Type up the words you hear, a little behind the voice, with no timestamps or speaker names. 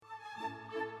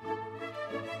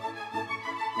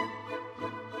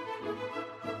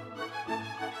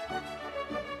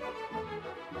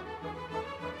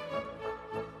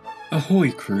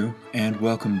Ahoy, crew, and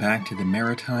welcome back to the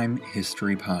Maritime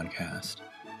History Podcast.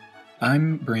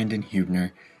 I'm Brandon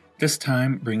Hubner, this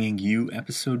time bringing you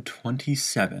episode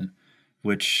 27,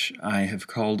 which I have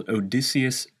called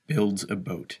Odysseus Builds a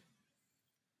Boat.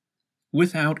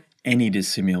 Without any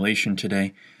dissimulation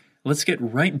today, let's get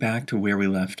right back to where we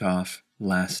left off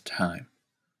last time.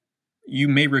 You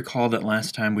may recall that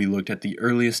last time we looked at the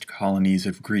earliest colonies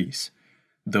of Greece,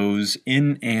 those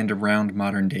in and around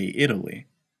modern-day Italy.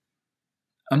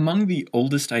 Among the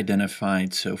oldest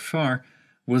identified so far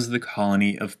was the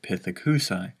colony of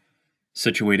Pithecusae,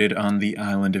 situated on the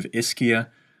island of Ischia,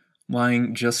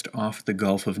 lying just off the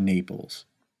Gulf of Naples.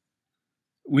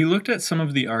 We looked at some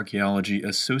of the archaeology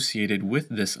associated with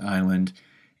this island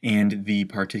and the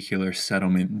particular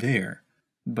settlement there,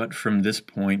 but from this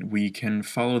point we can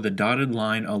follow the dotted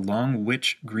line along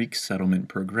which Greek settlement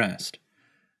progressed,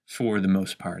 for the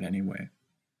most part anyway.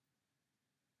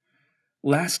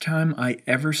 Last time I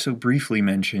ever so briefly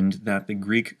mentioned that the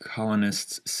Greek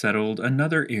colonists settled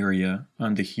another area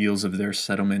on the heels of their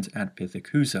settlement at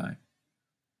Pithecusae.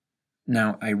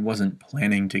 Now, I wasn't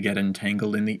planning to get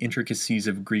entangled in the intricacies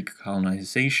of Greek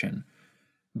colonization,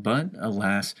 but,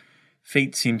 alas,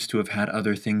 fate seems to have had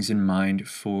other things in mind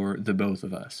for the both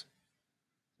of us.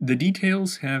 The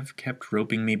details have kept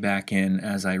roping me back in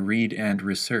as I read and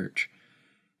research,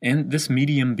 and this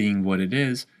medium being what it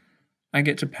is, I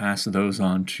get to pass those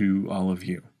on to all of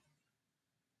you.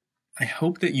 I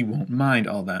hope that you won't mind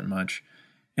all that much,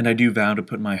 and I do vow to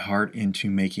put my heart into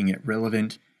making it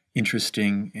relevant,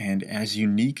 interesting, and as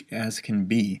unique as can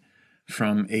be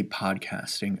from a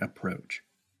podcasting approach.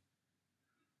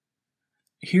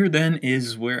 Here then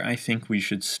is where I think we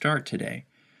should start today,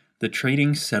 the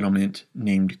trading settlement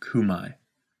named Cumae.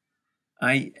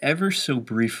 I ever so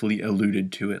briefly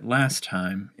alluded to it last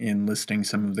time in listing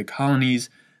some of the colonies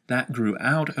that grew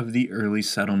out of the early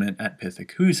settlement at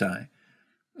Pithecusae,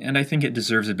 and I think it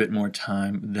deserves a bit more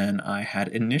time than I had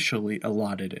initially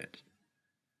allotted it.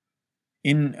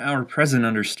 In our present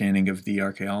understanding of the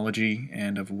archaeology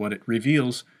and of what it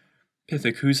reveals,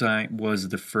 Pithecusae was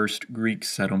the first Greek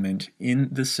settlement in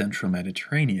the central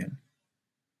Mediterranean.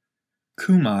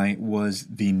 Cumae was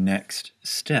the next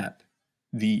step,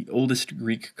 the oldest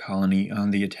Greek colony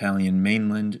on the Italian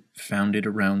mainland, founded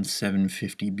around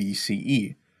 750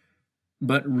 BCE,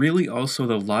 but really also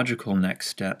the logical next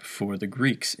step for the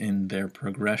Greeks in their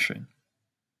progression.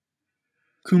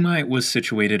 Cumae was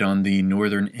situated on the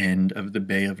northern end of the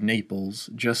Bay of Naples,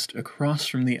 just across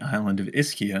from the island of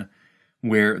Ischia,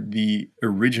 where the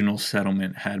original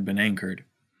settlement had been anchored.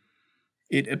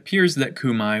 It appears that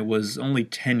Cumae was only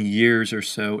 10 years or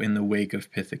so in the wake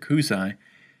of Pithecusae,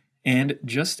 and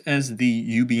just as the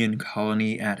Euboean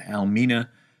colony at Almina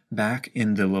back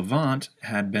in the Levant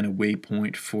had been a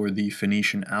waypoint for the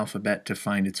Phoenician alphabet to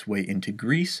find its way into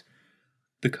Greece,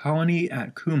 the colony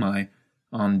at Cumae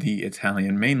on the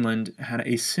Italian mainland had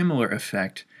a similar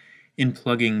effect in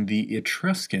plugging the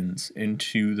Etruscans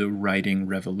into the writing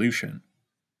revolution.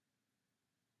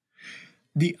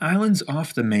 The islands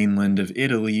off the mainland of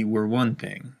Italy were one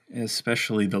thing,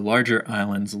 especially the larger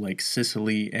islands like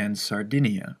Sicily and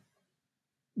Sardinia.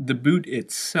 The boot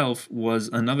itself was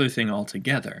another thing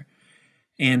altogether,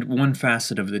 and one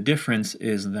facet of the difference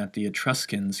is that the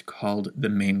Etruscans called the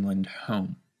mainland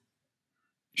home.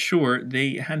 Sure,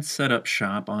 they had set up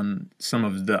shop on some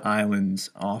of the islands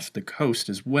off the coast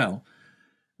as well,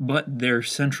 but their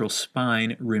central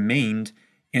spine remained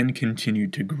and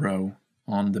continued to grow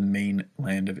on the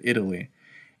mainland of Italy,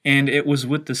 and it was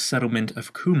with the settlement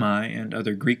of Cumae and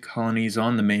other Greek colonies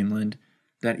on the mainland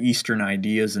that Eastern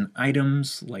ideas and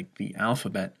items, like the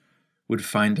alphabet, would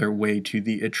find their way to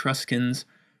the Etruscans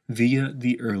via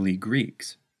the early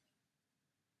Greeks.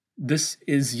 This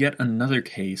is yet another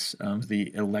case of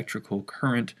the electrical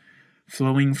current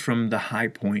flowing from the high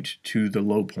point to the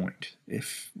low point,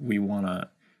 if we want to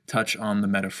touch on the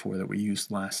metaphor that we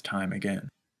used last time again.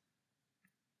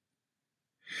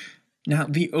 Now,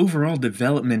 the overall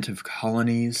development of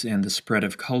colonies and the spread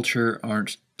of culture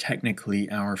aren't technically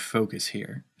our focus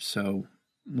here, so,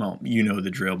 well, you know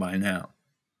the drill by now.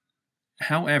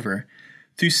 However,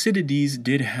 Thucydides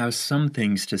did have some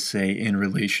things to say in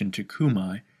relation to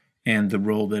Cumae and the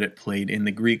role that it played in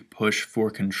the Greek push for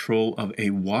control of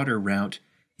a water route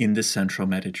in the central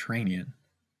Mediterranean.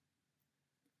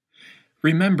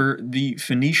 Remember, the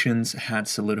Phoenicians had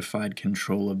solidified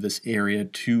control of this area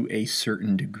to a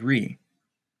certain degree.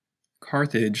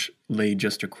 Carthage lay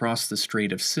just across the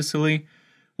Strait of Sicily,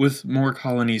 with more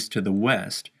colonies to the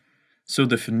west, so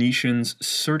the Phoenicians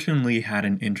certainly had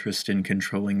an interest in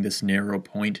controlling this narrow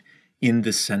point in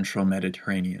the central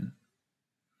Mediterranean.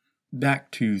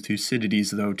 Back to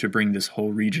Thucydides, though, to bring this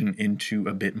whole region into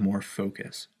a bit more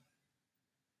focus.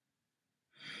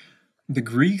 The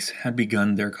Greeks had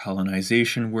begun their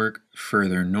colonization work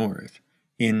further north,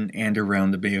 in and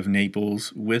around the Bay of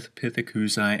Naples with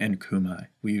Pithecusae and Cumae.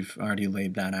 We've already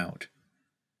laid that out.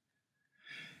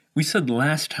 We said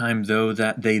last time, though,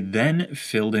 that they then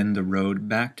filled in the road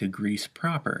back to Greece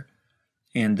proper,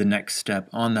 and the next step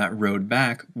on that road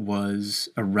back was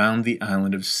around the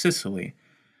island of Sicily.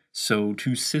 So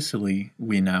to Sicily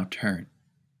we now turn.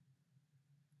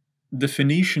 The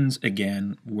Phoenicians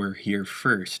again were here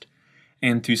first,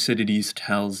 and Thucydides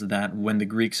tells that when the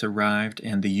Greeks arrived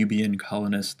and the Euboean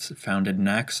colonists founded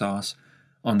Naxos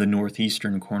on the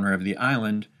northeastern corner of the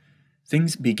island,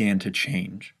 things began to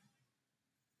change.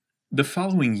 The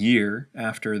following year,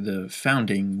 after the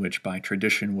founding, which by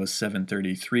tradition was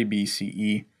 733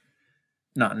 BCE,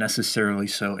 not necessarily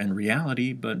so in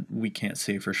reality, but we can't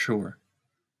say for sure.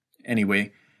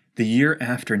 Anyway, the year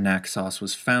after Naxos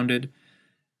was founded,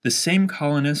 the same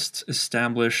colonists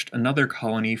established another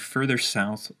colony further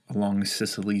south along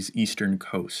Sicily's eastern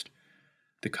coast,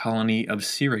 the colony of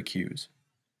Syracuse.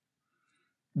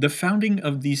 The founding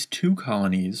of these two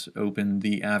colonies opened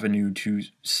the avenue to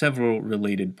several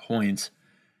related points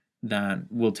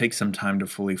that will take some time to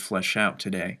fully flesh out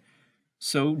today.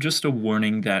 So just a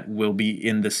warning that we'll be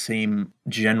in the same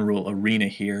general arena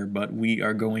here, but we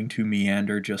are going to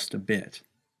meander just a bit.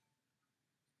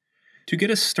 To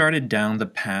get us started down the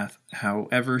path,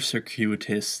 however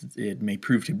circuitous it may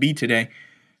prove to be today,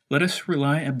 let us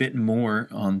rely a bit more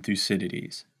on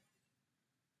Thucydides.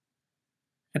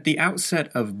 At the outset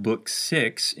of Book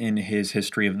 6 in his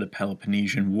History of the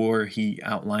Peloponnesian War, he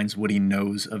outlines what he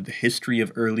knows of the history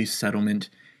of early settlement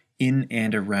in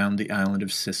and around the island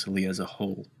of Sicily as a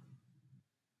whole.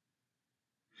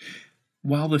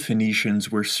 While the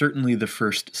Phoenicians were certainly the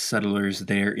first settlers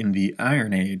there in the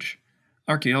Iron Age,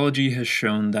 archaeology has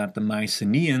shown that the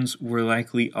Mycenaeans were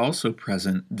likely also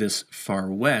present this far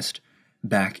west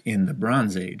back in the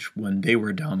Bronze Age when they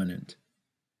were dominant.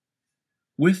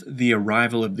 With the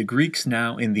arrival of the Greeks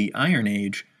now in the Iron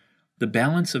Age, the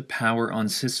balance of power on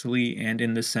Sicily and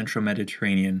in the central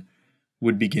Mediterranean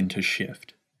would begin to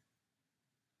shift.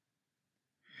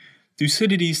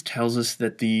 Thucydides tells us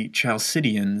that the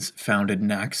Chalcidians founded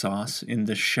Naxos in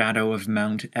the shadow of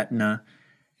Mount Etna,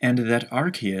 and that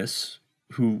Archias,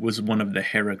 who was one of the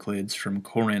Heraclids from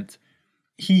Corinth,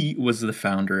 he was the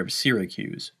founder of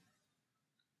Syracuse.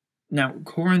 Now,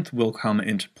 Corinth will come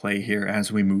into play here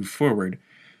as we move forward,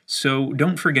 so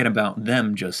don't forget about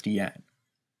them just yet.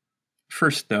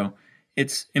 First, though,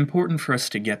 it's important for us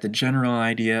to get the general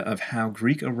idea of how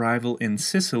Greek arrival in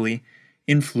Sicily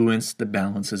influenced the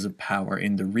balances of power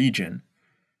in the region,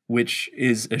 which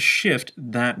is a shift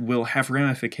that will have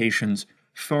ramifications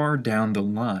far down the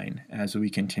line as we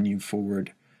continue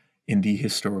forward in the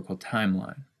historical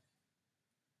timeline.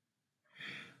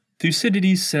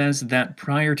 Thucydides says that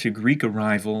prior to Greek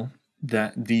arrival,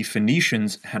 that the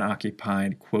Phoenicians had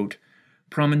occupied, quote,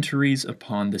 promontories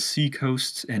upon the sea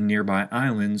coasts and nearby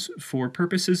islands for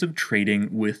purposes of trading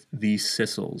with the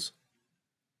Sicels.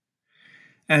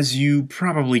 As you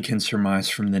probably can surmise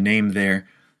from the name there,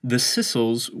 the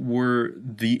Sicels were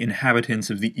the inhabitants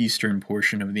of the eastern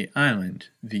portion of the island,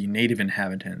 the native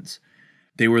inhabitants.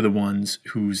 They were the ones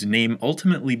whose name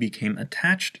ultimately became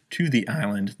attached to the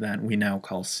island that we now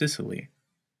call Sicily.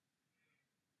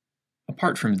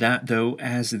 Apart from that, though,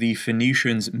 as the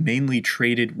Phoenicians mainly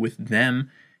traded with them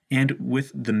and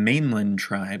with the mainland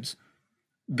tribes,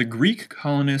 the Greek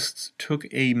colonists took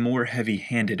a more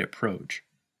heavy-handed approach.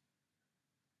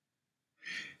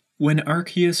 When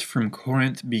Archias from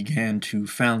Corinth began to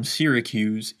found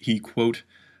Syracuse, he, quote,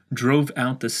 drove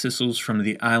out the Sicels from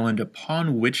the island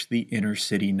upon which the inner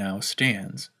city now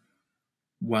stands,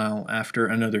 while after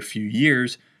another few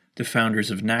years, the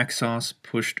founders of Naxos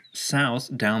pushed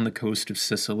south down the coast of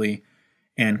Sicily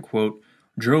and, quote,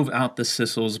 drove out the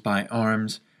Sicels by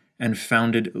arms and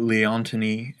founded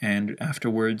Leontini and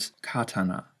afterwards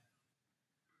Catana.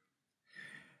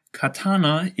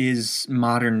 Catana is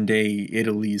modern-day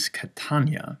Italy's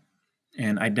Catania,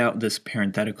 and I doubt this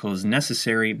parenthetical is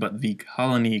necessary, but the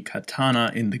colony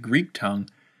Catana in the Greek tongue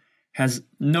has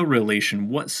no relation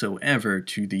whatsoever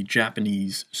to the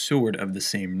Japanese sword of the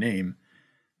same name,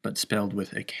 but spelled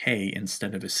with a K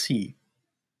instead of a C.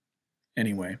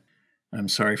 Anyway, I'm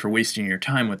sorry for wasting your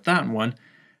time with that one.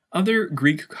 Other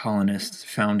Greek colonists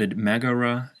founded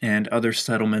Megara and other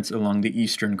settlements along the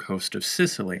eastern coast of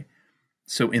Sicily.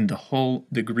 So in the whole,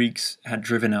 the Greeks had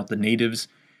driven out the natives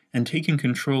and taken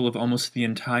control of almost the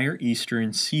entire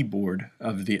eastern seaboard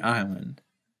of the island.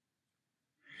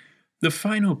 The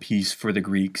final piece for the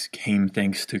Greeks came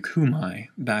thanks to Cumae,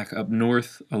 back up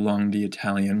north along the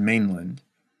Italian mainland.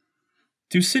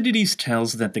 Thucydides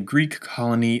tells that the Greek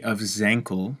colony of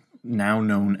Zancle, now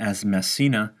known as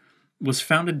Messina, was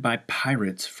founded by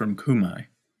pirates from Cumae.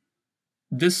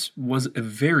 This was a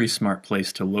very smart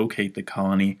place to locate the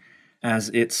colony, as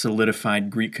it solidified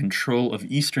Greek control of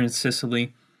eastern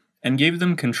Sicily and gave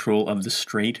them control of the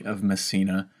Strait of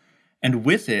Messina, and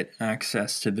with it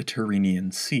access to the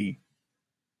Tyrrhenian Sea.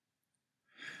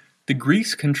 The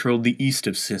Greeks controlled the east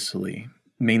of Sicily,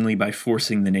 mainly by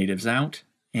forcing the natives out,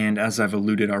 and as I've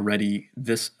alluded already,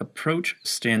 this approach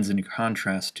stands in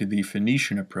contrast to the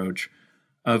Phoenician approach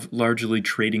of largely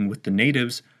trading with the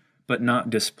natives, but not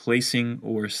displacing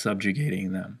or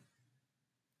subjugating them.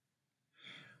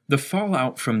 The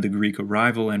fallout from the Greek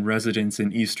arrival and residence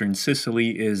in eastern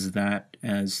Sicily is that,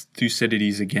 as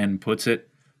Thucydides again puts it,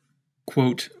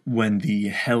 quote, when the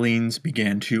Hellenes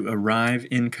began to arrive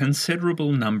in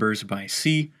considerable numbers by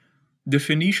sea, the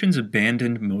Phoenicians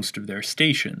abandoned most of their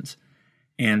stations,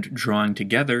 and drawing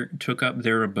together took up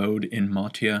their abode in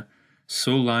Motia,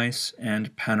 Solais,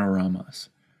 and Panoramas,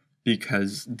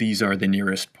 because these are the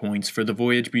nearest points for the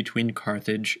voyage between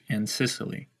Carthage and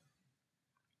Sicily.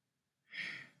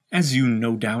 As you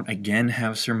no doubt again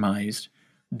have surmised,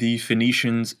 the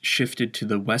Phoenicians shifted to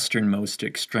the westernmost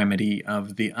extremity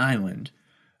of the island,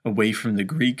 away from the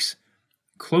Greeks,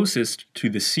 closest to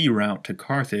the sea route to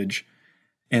Carthage,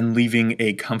 and leaving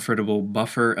a comfortable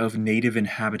buffer of native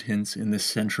inhabitants in the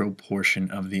central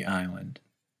portion of the island.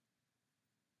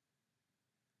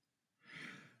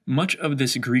 Much of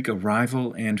this Greek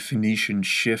arrival and Phoenician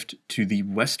shift to the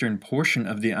western portion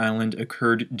of the island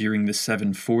occurred during the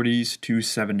 740s to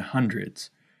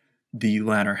 700s, the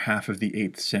latter half of the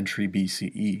 8th century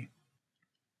BCE.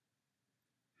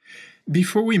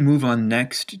 Before we move on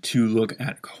next to look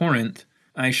at Corinth,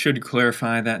 I should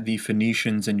clarify that the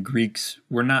Phoenicians and Greeks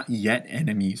were not yet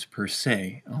enemies per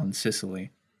se on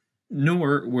Sicily,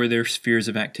 nor were their spheres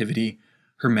of activity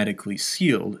hermetically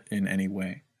sealed in any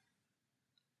way.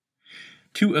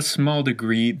 To a small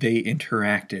degree, they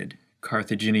interacted.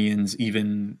 Carthaginians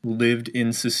even lived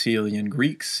in Sicilian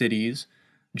Greek cities,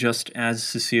 just as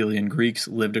Sicilian Greeks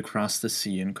lived across the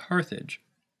sea in Carthage.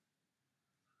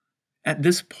 At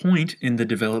this point in the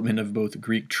development of both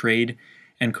Greek trade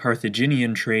and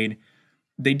Carthaginian trade,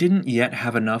 they didn't yet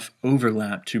have enough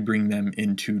overlap to bring them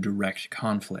into direct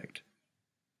conflict.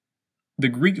 The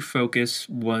Greek focus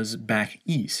was back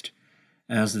east,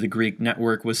 as the Greek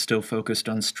network was still focused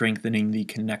on strengthening the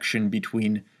connection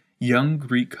between young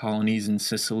Greek colonies in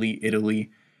Sicily, Italy,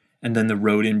 and then the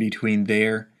road in between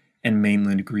there and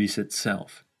mainland Greece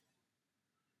itself.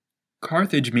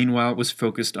 Carthage, meanwhile, was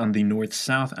focused on the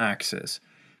north-south axis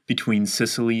between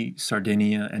Sicily,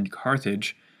 Sardinia, and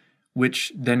Carthage,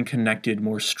 which then connected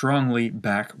more strongly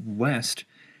back west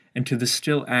into the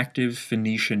still active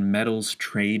Phoenician metals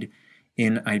trade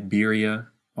in Iberia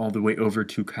all the way over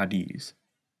to Cadiz.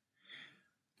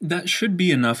 That should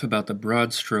be enough about the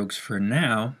broad strokes for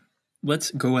now.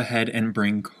 Let's go ahead and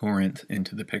bring Corinth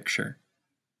into the picture.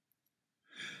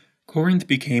 Corinth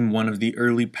became one of the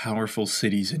early powerful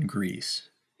cities in Greece.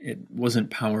 It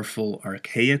wasn't powerful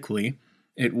archaically.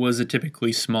 It was a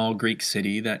typically small Greek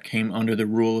city that came under the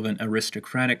rule of an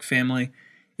aristocratic family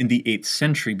in the 8th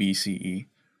century BCE.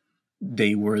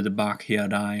 They were the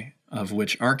Bacchiadae, of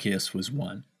which Archias was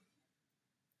one.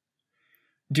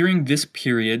 During this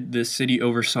period, the city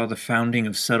oversaw the founding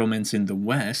of settlements in the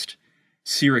west,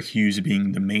 Syracuse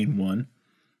being the main one,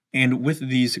 and with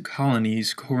these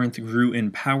colonies, Corinth grew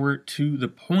in power to the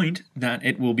point that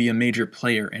it will be a major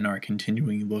player in our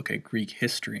continuing look at Greek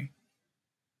history.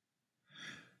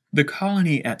 The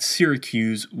colony at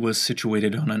Syracuse was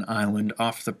situated on an island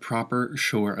off the proper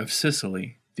shore of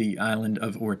Sicily, the island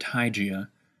of Ortygia,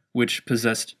 which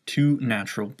possessed two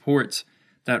natural ports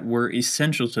that were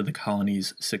essential to the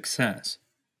colony's success.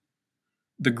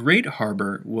 The Great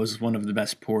Harbor was one of the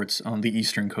best ports on the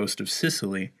eastern coast of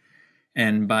Sicily,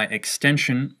 and by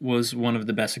extension was one of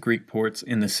the best Greek ports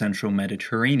in the central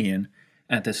Mediterranean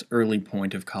at this early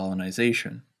point of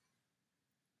colonization.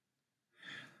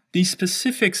 The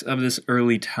specifics of this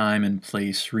early time and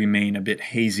place remain a bit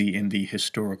hazy in the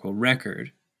historical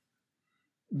record.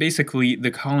 Basically,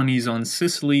 the colonies on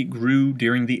Sicily grew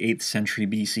during the 8th century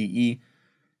BCE,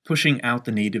 pushing out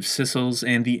the native Sicels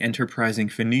and the enterprising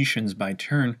Phoenicians by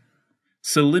turn,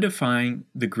 solidifying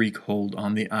the Greek hold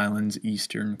on the island's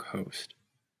eastern coast.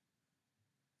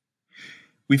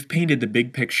 We've painted the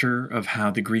big picture of how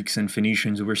the Greeks and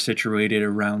Phoenicians were situated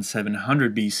around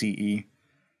 700 BCE.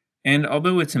 And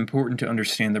although it's important to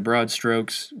understand the broad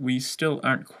strokes, we still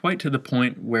aren't quite to the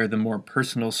point where the more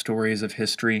personal stories of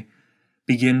history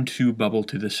begin to bubble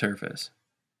to the surface.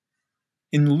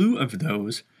 In lieu of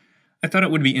those, I thought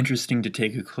it would be interesting to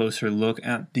take a closer look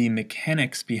at the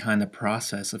mechanics behind the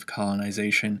process of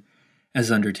colonization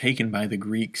as undertaken by the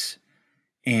Greeks,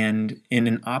 and in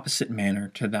an opposite manner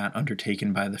to that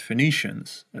undertaken by the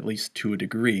Phoenicians, at least to a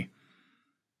degree.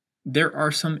 There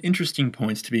are some interesting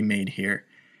points to be made here,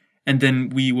 and then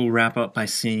we will wrap up by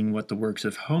seeing what the works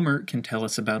of Homer can tell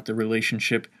us about the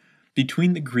relationship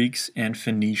between the Greeks and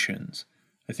Phoenicians.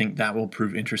 I think that will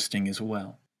prove interesting as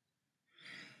well.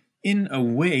 In a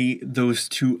way, those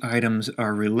two items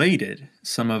are related.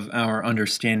 Some of our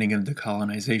understanding of the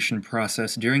colonization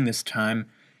process during this time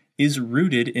is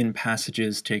rooted in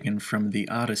passages taken from the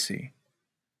Odyssey.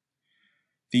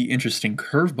 The interesting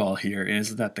curveball here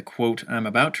is that the quote I'm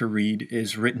about to read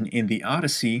is written in the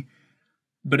Odyssey,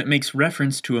 but it makes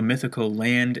reference to a mythical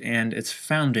land and its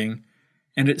founding,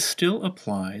 and it still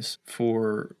applies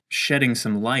for shedding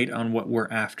some light on what we're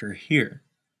after here.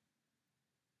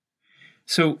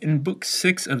 So, in Book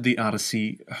 6 of the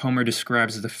Odyssey, Homer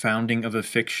describes the founding of a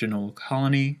fictional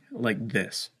colony like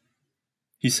this.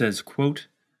 He says, quote,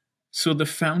 "So the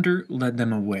founder led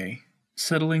them away,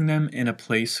 settling them in a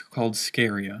place called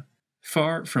Scheria,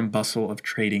 far from bustle of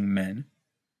trading men.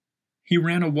 He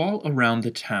ran a wall around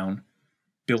the town,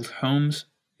 built homes,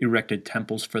 erected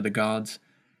temples for the gods,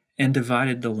 and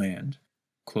divided the land."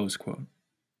 Close quote.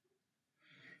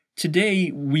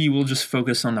 Today, we will just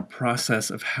focus on the process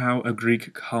of how a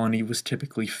Greek colony was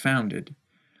typically founded.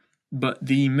 But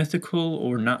the mythical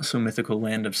or not so mythical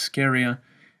land of Scheria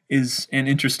is an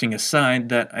interesting aside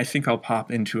that I think I'll pop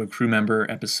into a crew member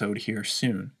episode here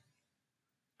soon.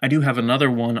 I do have another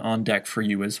one on deck for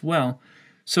you as well,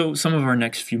 so some of our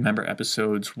next few member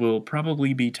episodes will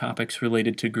probably be topics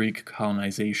related to Greek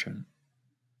colonization.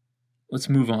 Let's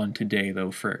move on today,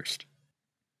 though, first.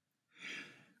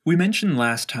 We mentioned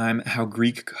last time how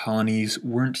Greek colonies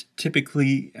weren't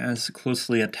typically as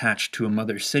closely attached to a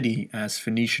mother city as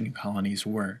Phoenician colonies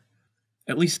were.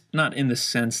 At least not in the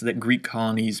sense that Greek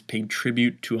colonies paid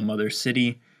tribute to a mother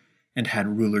city and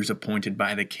had rulers appointed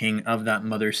by the king of that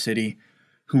mother city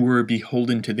who were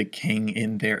beholden to the king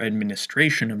in their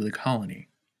administration of the colony.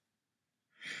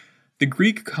 The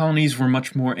Greek colonies were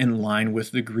much more in line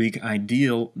with the Greek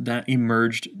ideal that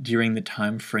emerged during the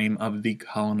time frame of the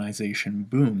colonization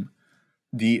boom,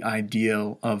 the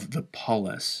ideal of the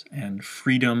polis and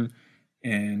freedom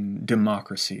and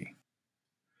democracy.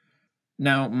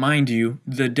 Now, mind you,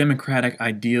 the democratic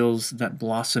ideals that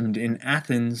blossomed in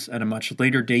Athens at a much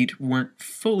later date weren't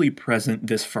fully present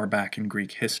this far back in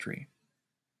Greek history.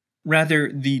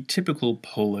 Rather, the typical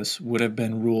polis would have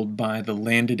been ruled by the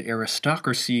landed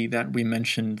aristocracy that we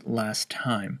mentioned last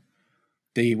time.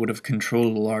 They would have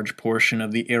controlled a large portion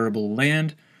of the arable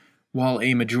land, while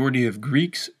a majority of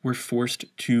Greeks were forced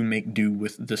to make do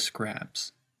with the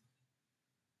scraps.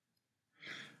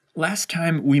 Last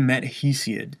time we met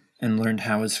Hesiod and learned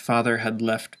how his father had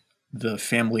left the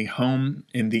family home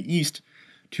in the east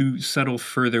to settle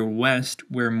further west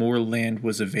where more land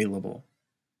was available.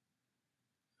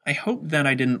 I hope that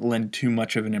I didn't lend too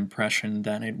much of an impression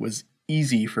that it was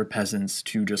easy for peasants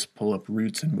to just pull up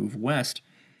roots and move west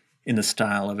in the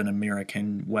style of an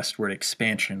American westward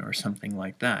expansion or something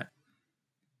like that.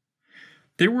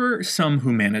 There were some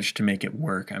who managed to make it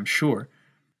work, I'm sure,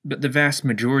 but the vast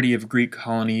majority of Greek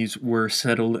colonies were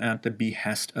settled at the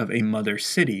behest of a mother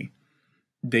city.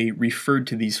 They referred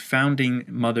to these founding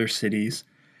mother cities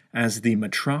as the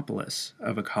metropolis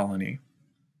of a colony.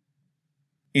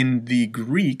 In the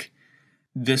Greek,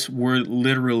 this word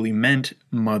literally meant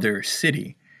mother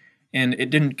city, and it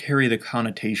didn't carry the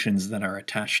connotations that are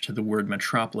attached to the word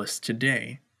metropolis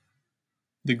today.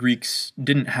 The Greeks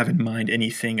didn't have in mind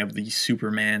anything of the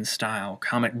Superman-style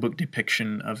comic book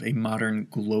depiction of a modern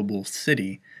global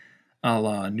city, a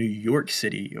la New York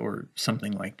City or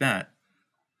something like that.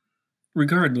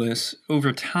 Regardless,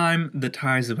 over time, the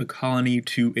ties of a colony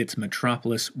to its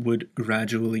metropolis would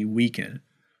gradually weaken,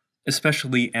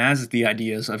 especially as the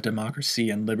ideas of democracy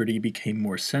and liberty became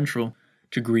more central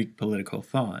to Greek political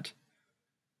thought.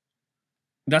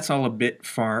 That's all a bit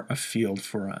far afield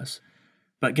for us,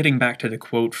 but getting back to the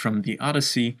quote from the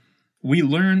Odyssey, we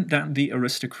learn that the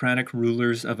aristocratic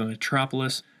rulers of a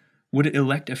metropolis would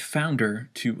elect a founder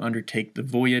to undertake the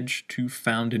voyage to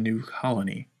found a new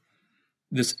colony.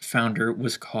 This founder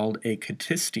was called a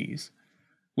katistes,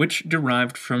 which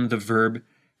derived from the verb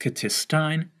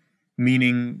katistein,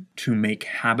 meaning to make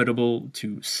habitable,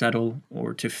 to settle,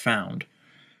 or to found.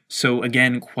 So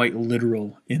again, quite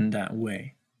literal in that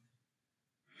way.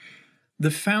 The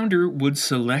founder would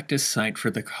select a site for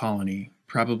the colony,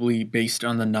 probably based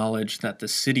on the knowledge that the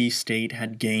city-state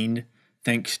had gained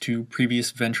thanks to previous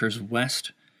ventures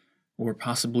west, or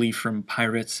possibly from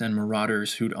pirates and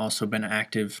marauders who'd also been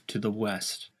active to the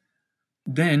west.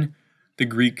 Then, the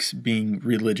Greeks being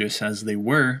religious as they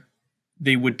were,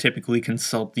 they would typically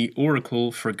consult the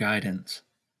oracle for guidance.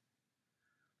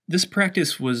 This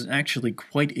practice was actually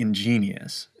quite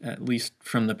ingenious, at least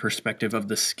from the perspective of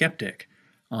the skeptic,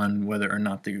 on whether or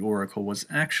not the oracle was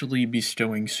actually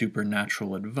bestowing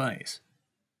supernatural advice.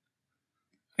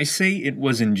 I say it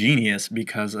was ingenious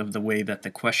because of the way that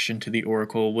the question to the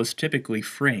oracle was typically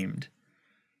framed,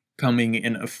 coming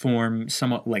in a form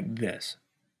somewhat like this.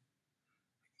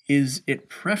 Is it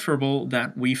preferable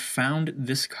that we found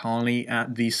this colony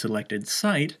at the selected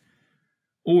site,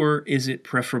 or is it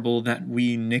preferable that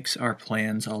we nix our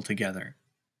plans altogether?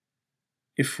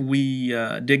 If we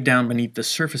dig down beneath the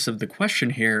surface of the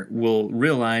question here, we'll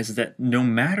realize that no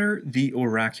matter the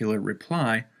oracular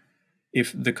reply,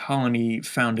 if the colony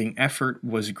founding effort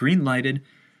was green-lighted,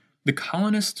 the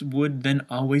colonists would then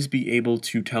always be able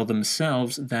to tell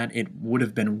themselves that it would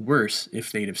have been worse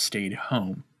if they'd have stayed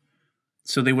home.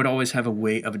 So they would always have a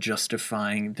way of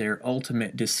justifying their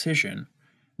ultimate decision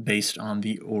based on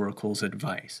the oracle's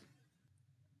advice.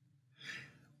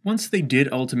 Once they did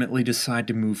ultimately decide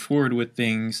to move forward with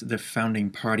things, the founding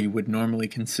party would normally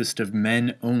consist of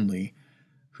men only,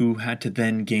 who had to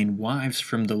then gain wives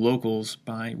from the locals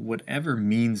by whatever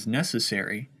means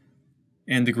necessary,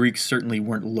 and the Greeks certainly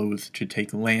weren't loath to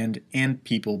take land and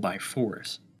people by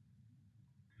force.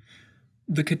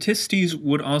 The Katistes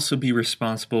would also be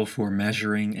responsible for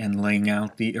measuring and laying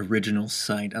out the original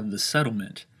site of the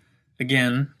settlement,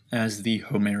 again, as the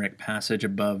Homeric passage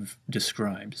above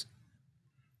describes.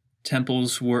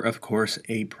 Temples were, of course,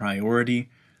 a priority,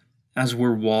 as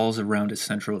were walls around a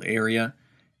central area,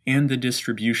 and the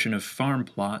distribution of farm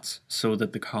plots so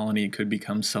that the colony could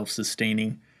become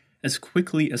self-sustaining as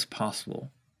quickly as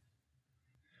possible.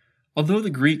 Although the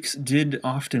Greeks did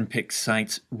often pick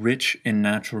sites rich in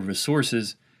natural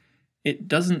resources, it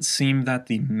doesn't seem that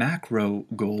the macro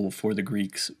goal for the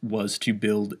Greeks was to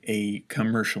build a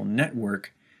commercial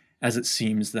network, as it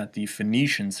seems that the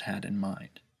Phoenicians had in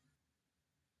mind.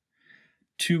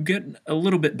 To get a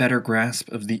little bit better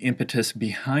grasp of the impetus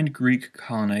behind Greek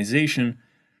colonization,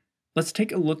 let's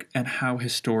take a look at how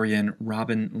historian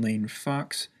Robin Lane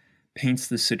Fox paints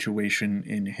the situation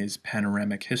in his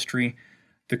panoramic history,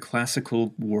 The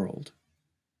Classical World.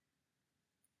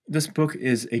 This book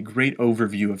is a great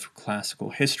overview of classical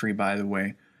history, by the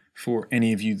way, for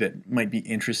any of you that might be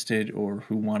interested or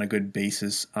who want a good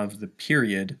basis of the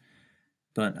period,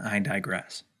 but I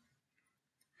digress.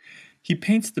 He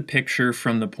paints the picture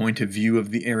from the point of view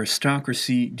of the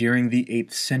aristocracy during the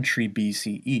 8th century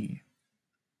BCE.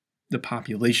 The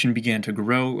population began to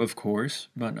grow, of course,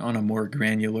 but on a more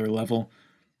granular level,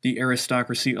 the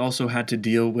aristocracy also had to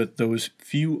deal with those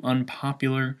few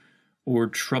unpopular or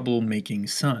trouble-making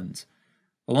sons,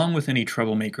 along with any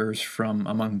troublemakers from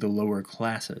among the lower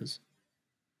classes.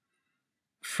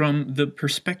 From the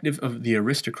perspective of the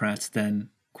aristocrats, then,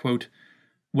 quote,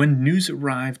 when news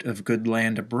arrived of good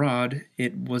land abroad,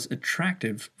 it was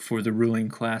attractive for the ruling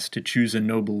class to choose a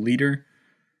noble leader,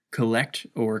 collect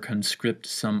or conscript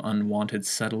some unwanted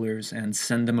settlers, and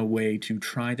send them away to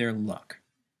try their luck.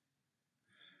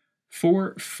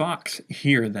 For Fox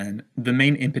here, then, the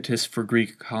main impetus for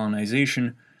Greek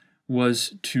colonization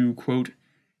was to, quote,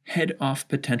 head off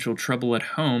potential trouble at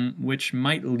home, which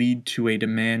might lead to a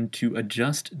demand to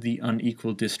adjust the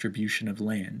unequal distribution of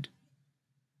land.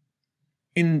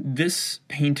 In this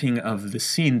painting of the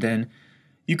scene, then,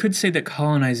 you could say that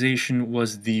colonization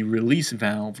was the release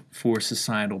valve for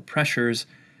societal pressures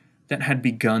that had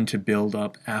begun to build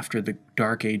up after the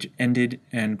Dark Age ended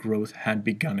and growth had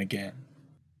begun again.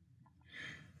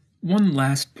 One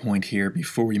last point here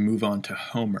before we move on to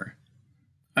Homer.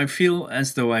 I feel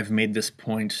as though I've made this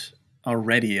point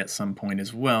already at some point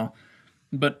as well,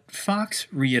 but Fox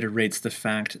reiterates the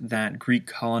fact that Greek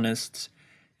colonists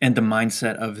and the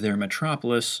mindset of their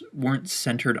metropolis weren't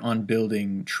centered on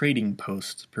building trading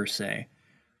posts per se,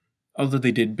 although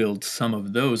they did build some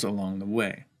of those along the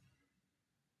way.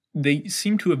 They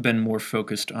seem to have been more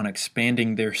focused on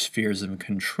expanding their spheres of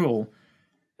control,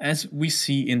 as we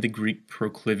see in the Greek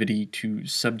proclivity to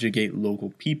subjugate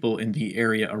local people in the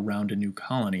area around a new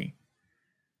colony,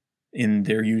 in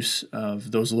their use of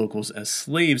those locals as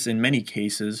slaves in many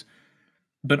cases,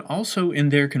 but also in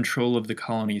their control of the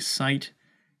colony's site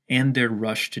and their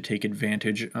rush to take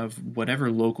advantage of whatever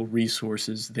local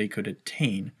resources they could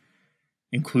attain,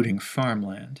 including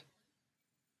farmland.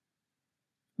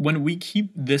 When we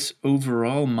keep this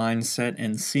overall mindset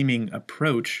and seeming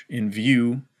approach in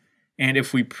view, and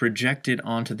if we project it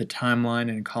onto the timeline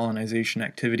and colonization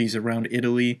activities around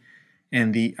Italy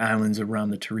and the islands around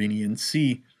the Tyrrhenian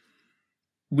Sea,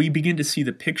 we begin to see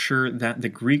the picture that the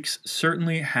Greeks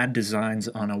certainly had designs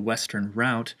on a western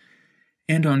route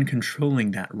and on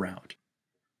controlling that route.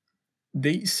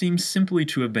 They seem simply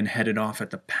to have been headed off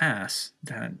at the pass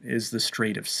that is the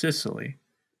Strait of Sicily.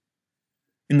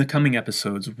 In the coming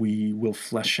episodes, we will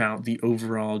flesh out the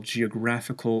overall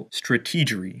geographical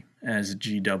strategery, as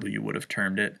GW would have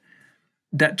termed it,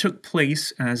 that took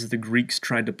place as the Greeks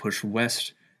tried to push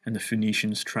west and the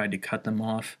Phoenicians tried to cut them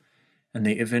off, and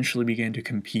they eventually began to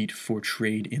compete for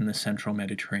trade in the central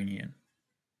Mediterranean.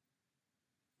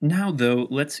 Now, though,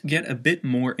 let's get a bit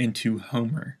more into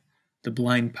Homer, the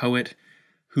blind poet,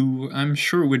 who I'm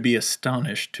sure would be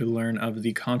astonished to learn of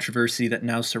the controversy that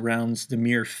now surrounds the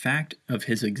mere fact of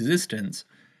his existence,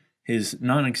 his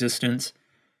non-existence,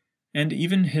 and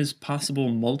even his possible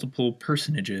multiple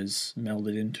personages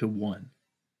melded into one.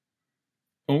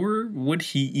 Or would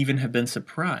he even have been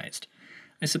surprised?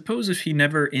 I suppose if he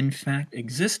never in fact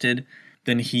existed,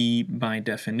 then he, by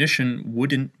definition,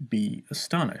 wouldn't be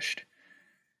astonished.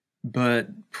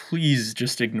 But please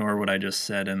just ignore what I just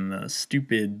said and the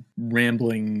stupid,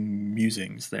 rambling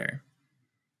musings there.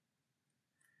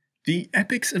 The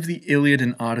epics of the Iliad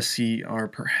and Odyssey are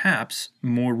perhaps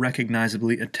more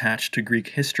recognizably attached to Greek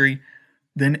history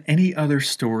than any other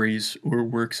stories or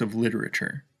works of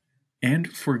literature,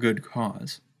 and for good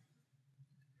cause.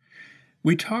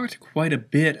 We talked quite a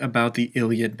bit about the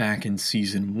Iliad back in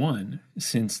Season 1,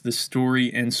 since the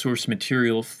story and source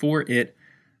material for it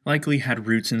likely had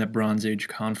roots in the Bronze Age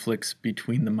conflicts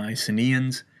between the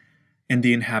Mycenaeans and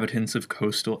the inhabitants of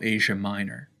coastal Asia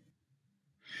Minor.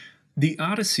 The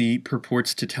Odyssey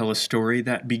purports to tell a story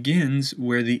that begins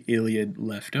where the Iliad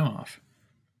left off,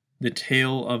 the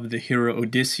tale of the hero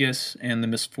Odysseus and the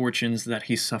misfortunes that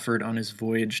he suffered on his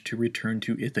voyage to return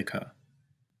to Ithaca.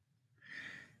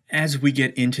 As we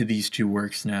get into these two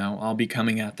works now, I'll be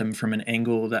coming at them from an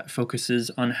angle that focuses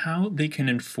on how they can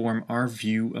inform our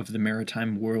view of the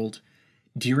maritime world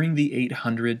during the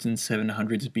 800s and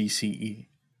 700s BCE,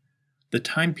 the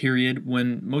time period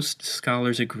when most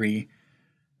scholars agree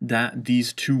that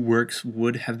these two works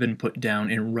would have been put down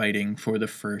in writing for the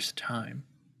first time.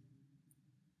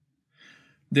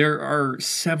 There are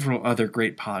several other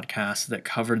great podcasts that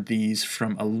covered these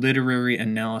from a literary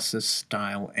analysis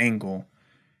style angle,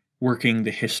 working the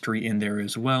history in there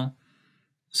as well,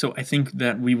 so I think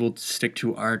that we will stick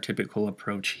to our typical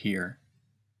approach here.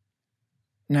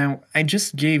 Now, I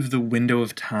just gave the window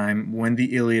of time when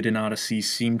the Iliad and Odyssey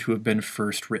seem to have been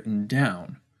first written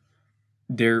down.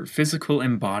 Their physical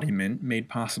embodiment made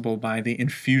possible by the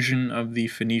infusion of the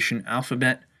Phoenician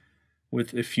alphabet,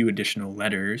 with a few additional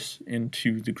letters,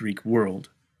 into the Greek world.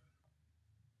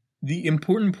 The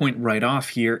important point right off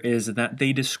here is that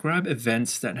they describe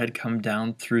events that had come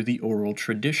down through the oral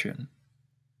tradition.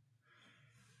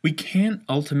 We can't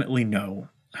ultimately know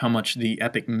how much the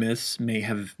epic myths may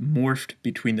have morphed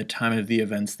between the time of the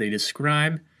events they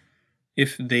describe,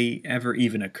 if they ever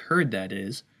even occurred, that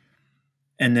is,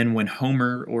 and then when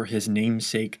Homer or his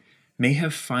namesake may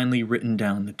have finally written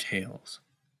down the tales.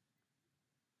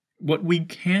 What we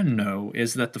can know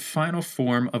is that the final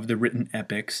form of the written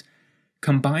epics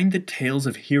combined the tales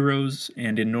of heroes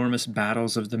and enormous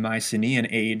battles of the Mycenaean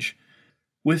age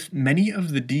with many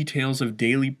of the details of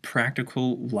daily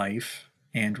practical life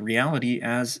and reality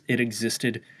as it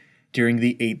existed during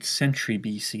the 8th century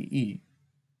BCE.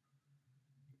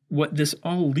 What this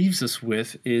all leaves us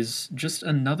with is just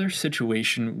another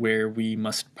situation where we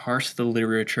must parse the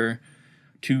literature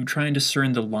to try and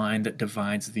discern the line that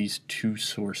divides these two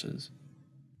sources.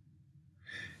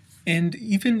 And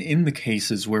even in the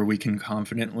cases where we can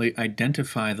confidently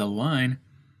identify the line,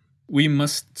 we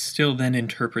must still then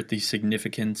interpret the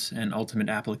significance and ultimate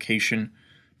application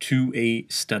to a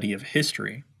study of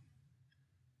history.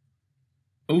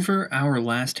 Over our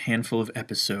last handful of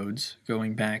episodes,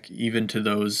 going back even to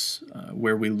those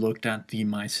where we looked at the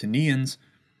Mycenaeans,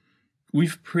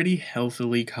 we've pretty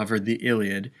healthily covered the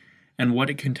Iliad and what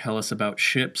it can tell us about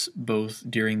ships both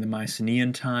during the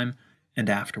Mycenaean time and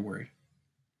afterward.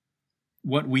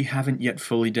 What we haven't yet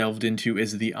fully delved into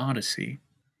is the Odyssey.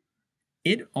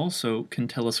 It also can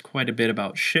tell us quite a bit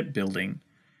about shipbuilding,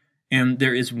 and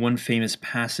there is one famous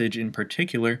passage in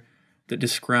particular that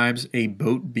describes a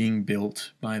boat being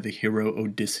built by the hero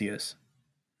Odysseus.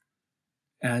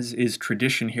 As is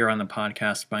tradition here on the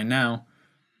podcast by now,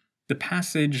 the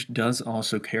passage does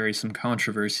also carry some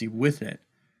controversy with it,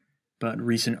 but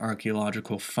recent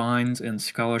archaeological finds and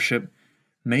scholarship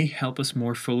may help us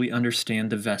more fully understand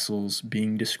the vessels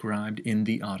being described in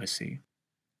the Odyssey.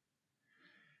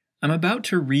 I'm about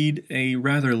to read a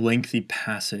rather lengthy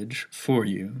passage for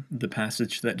you, the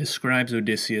passage that describes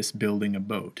Odysseus building a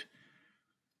boat.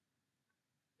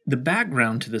 The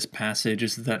background to this passage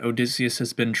is that Odysseus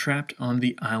has been trapped on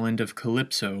the island of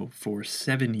Calypso for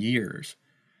 7 years,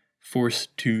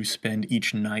 forced to spend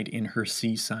each night in her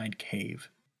seaside cave.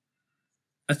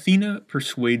 Athena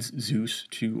persuades Zeus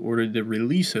to order the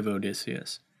release of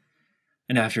Odysseus,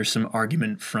 and after some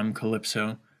argument from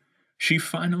Calypso, she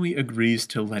finally agrees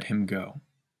to let him go.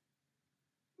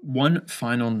 One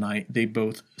final night they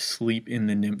both sleep in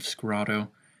the nymph's grotto,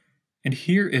 and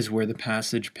here is where the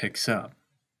passage picks up.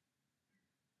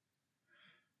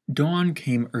 Dawn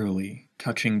came early,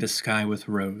 touching the sky with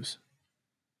rose.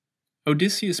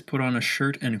 Odysseus put on a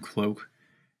shirt and cloak,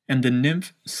 and the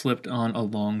nymph slipped on a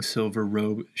long silver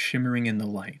robe shimmering in the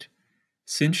light,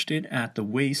 cinched it at the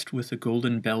waist with a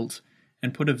golden belt,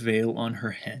 and put a veil on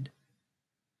her head.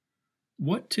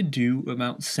 What to do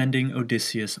about sending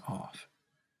Odysseus off?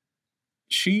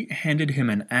 She handed him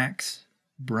an axe,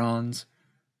 bronze,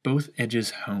 both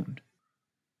edges honed.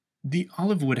 The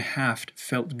olive wood haft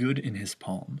felt good in his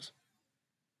palms.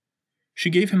 She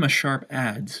gave him a sharp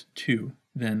adze, too,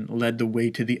 then led the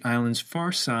way to the island's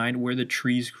far side where the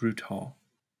trees grew tall.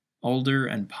 Alder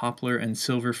and poplar and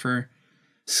silver fir,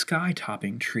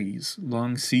 sky-topping trees,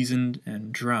 long seasoned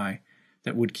and dry,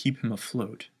 that would keep him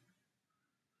afloat.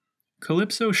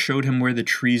 Calypso showed him where the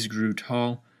trees grew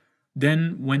tall,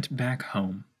 then went back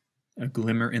home, a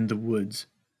glimmer in the woods,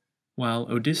 while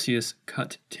Odysseus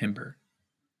cut timber.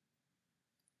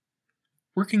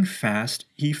 Working fast,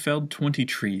 he felled 20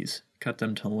 trees, cut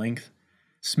them to length,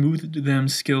 smoothed them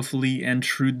skillfully, and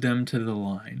trued them to the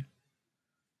line.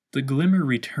 The glimmer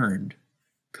returned,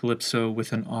 Calypso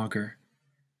with an auger,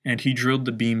 and he drilled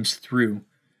the beams through,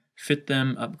 fit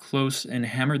them up close, and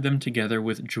hammered them together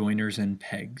with joiners and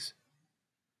pegs.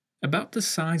 About the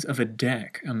size of a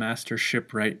deck a master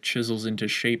shipwright chisels into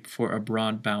shape for a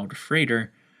broad-bowed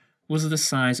freighter was the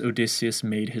size Odysseus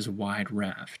made his wide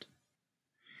raft.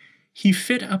 He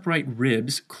fit upright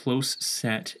ribs close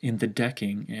set in the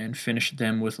decking and finished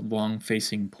them with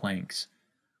long-facing planks.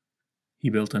 He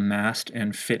built a mast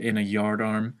and fit in a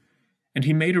yardarm, and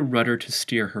he made a rudder to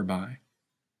steer her by.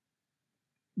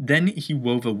 Then he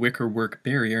wove a wickerwork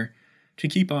barrier to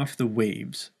keep off the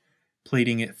waves,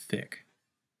 plating it thick.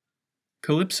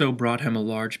 Calypso brought him a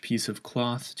large piece of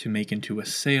cloth to make into a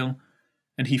sail,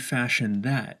 and he fashioned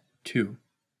that, too.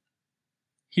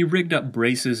 He rigged up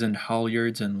braces and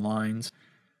halyards and lines,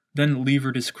 then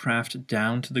levered his craft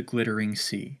down to the glittering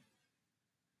sea.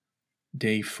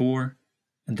 Day 4,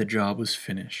 and the job was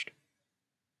finished.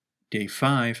 Day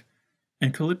 5,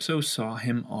 and Calypso saw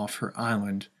him off her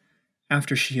island,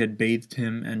 after she had bathed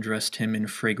him and dressed him in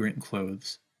fragrant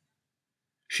clothes.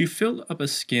 She filled up a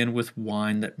skin with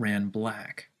wine that ran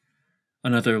black,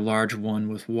 another large one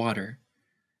with water,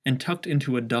 and tucked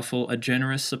into a duffel a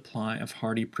generous supply of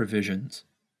hearty provisions.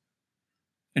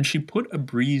 And she put a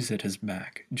breeze at his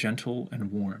back, gentle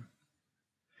and warm.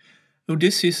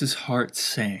 Odysseus's heart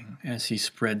sang as he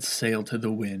spread sail to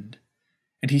the wind,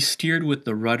 and he steered with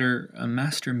the rudder, a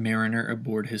master mariner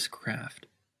aboard his craft.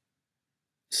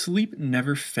 Sleep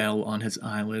never fell on his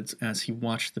eyelids as he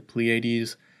watched the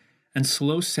Pleiades and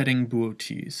slow-setting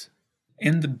Boötes,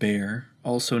 and the bear,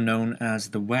 also known as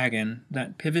the wagon,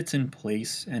 that pivots in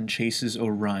place and chases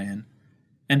Orion,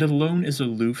 and alone is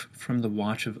aloof from the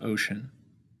watch of ocean.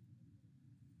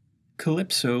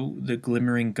 Calypso, the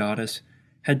glimmering goddess,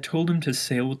 had told him to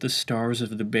sail with the stars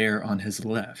of the bear on his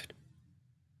left.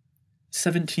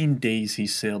 17 days he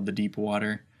sailed the deep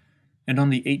water, and on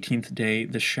the 18th day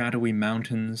the shadowy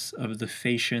mountains of the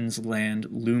Phaeacians' land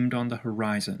loomed on the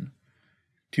horizon,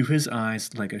 to his eyes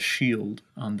like a shield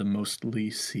on the mostly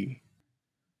sea.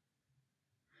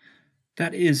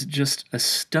 That is just a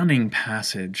stunning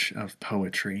passage of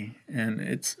poetry, and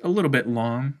it's a little bit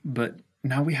long, but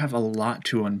now we have a lot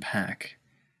to unpack.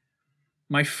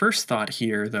 My first thought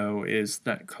here, though, is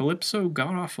that Calypso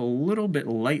got off a little bit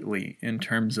lightly in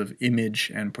terms of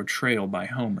image and portrayal by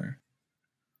Homer.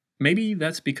 Maybe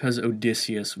that's because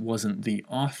Odysseus wasn't the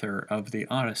author of the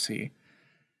Odyssey,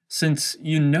 since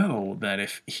you know that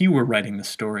if he were writing the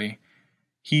story,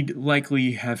 he'd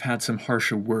likely have had some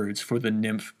harsher words for the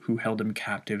nymph who held him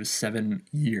captive 7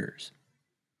 years.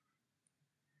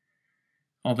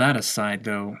 All that aside,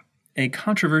 though, a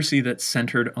controversy that's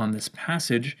centered on this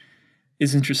passage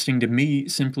is interesting to me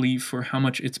simply for how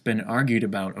much it's been argued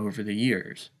about over the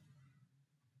years.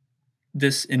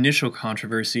 This initial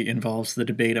controversy involves the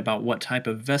debate about what type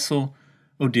of vessel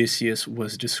Odysseus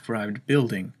was described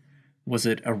building, Was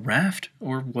it a raft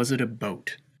or was it a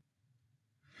boat?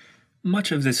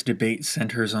 Much of this debate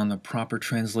centers on the proper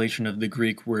translation of the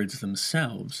Greek words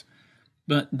themselves,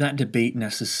 but that debate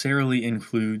necessarily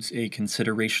includes a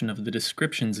consideration of the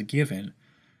descriptions given,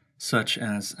 such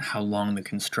as how long the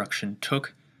construction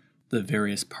took, the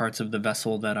various parts of the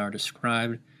vessel that are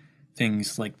described,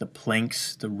 things like the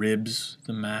planks, the ribs,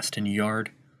 the mast and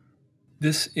yard.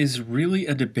 This is really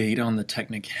a debate on the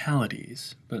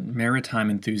technicalities, but maritime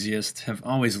enthusiasts have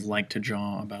always liked to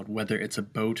jaw about whether it's a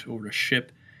boat or a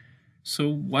ship, so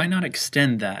why not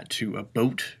extend that to a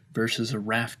boat versus a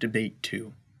raft debate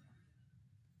too?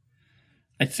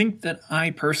 I think that I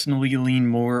personally lean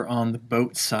more on the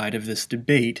boat side of this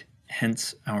debate,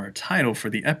 hence our title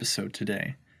for the episode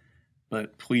today.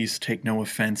 But please take no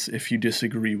offense if you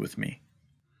disagree with me.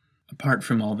 Apart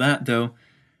from all that, though,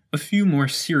 a few more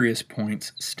serious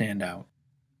points stand out.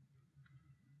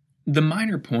 The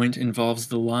minor point involves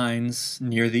the lines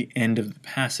near the end of the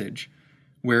passage,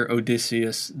 where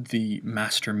Odysseus, the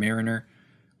master mariner,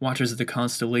 watches the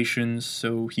constellations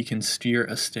so he can steer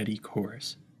a steady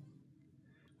course.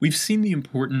 We've seen the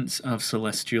importance of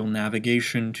celestial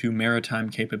navigation to maritime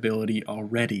capability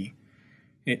already.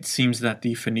 It seems that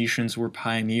the Phoenicians were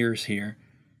pioneers here,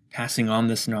 passing on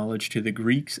this knowledge to the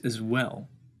Greeks as well.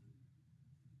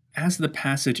 As the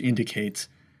passage indicates,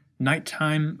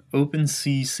 nighttime open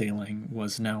sea sailing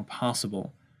was now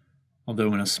possible,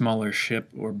 although in a smaller ship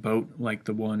or boat like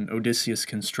the one Odysseus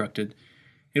constructed,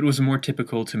 it was more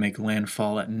typical to make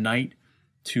landfall at night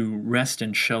to rest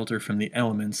and shelter from the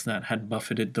elements that had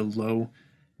buffeted the low,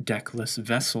 deckless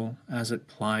vessel as it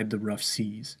plied the rough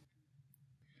seas.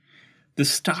 The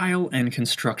style and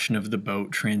construction of the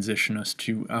boat transition us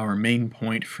to our main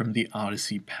point from the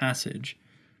Odyssey passage,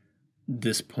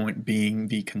 this point being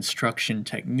the construction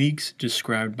techniques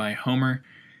described by Homer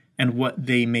and what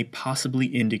they may possibly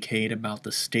indicate about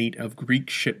the state of Greek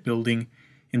shipbuilding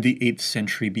in the 8th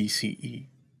century BCE.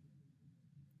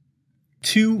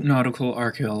 Two nautical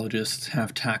archaeologists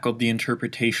have tackled the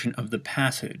interpretation of the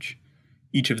passage,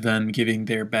 each of them giving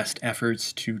their best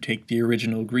efforts to take the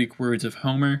original Greek words of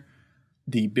Homer,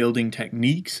 the building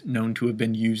techniques known to have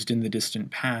been used in the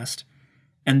distant past,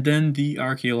 and then the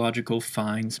archaeological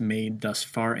finds made thus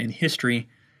far in history,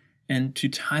 and to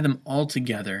tie them all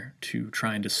together to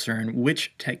try and discern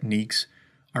which techniques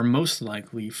are most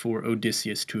likely for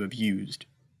Odysseus to have used.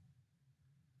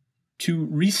 To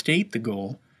restate the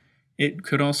goal, it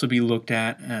could also be looked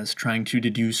at as trying to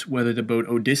deduce whether the boat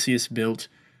Odysseus built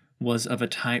was of a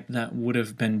type that would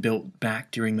have been built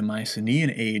back during the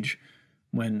Mycenaean age,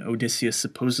 when Odysseus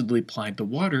supposedly plied the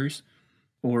waters,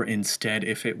 or instead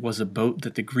if it was a boat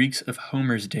that the Greeks of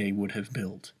Homer's day would have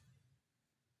built.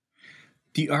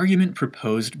 The argument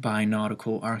proposed by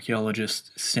nautical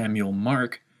archaeologist Samuel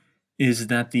Mark is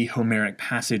that the Homeric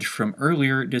passage from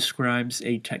earlier describes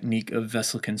a technique of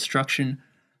vessel construction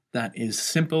that is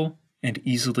simple and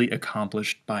easily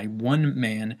accomplished by one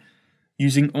man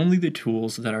using only the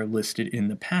tools that are listed in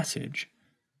the passage: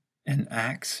 an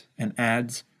axe, an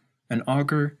adze, an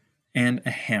auger, and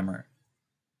a hammer.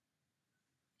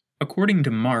 According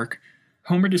to Mark,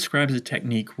 Homer describes a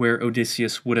technique where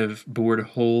Odysseus would have bored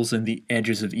holes in the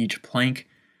edges of each plank,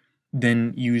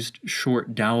 then used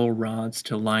short dowel rods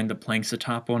to line the planks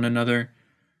atop one another,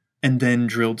 and then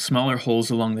drilled smaller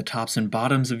holes along the tops and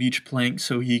bottoms of each plank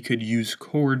so he could use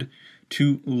cord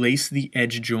to lace the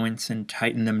edge joints and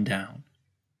tighten them down.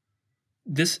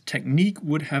 This technique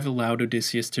would have allowed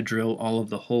Odysseus to drill all of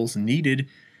the holes needed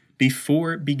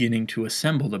before beginning to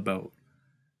assemble the boat,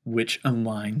 which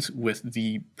aligns with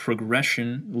the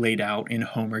progression laid out in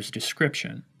Homer's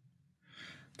description.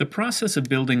 The process of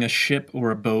building a ship or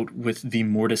a boat with the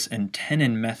mortise and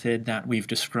tenon method that we've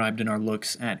described in our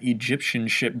looks at Egyptian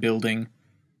shipbuilding,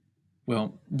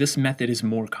 well, this method is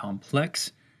more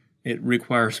complex, it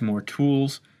requires more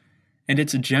tools, and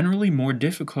it's generally more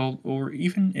difficult or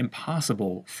even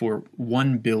impossible for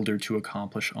one builder to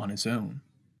accomplish on his own.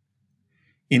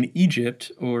 In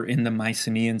Egypt, or in the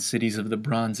Mycenaean cities of the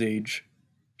Bronze Age,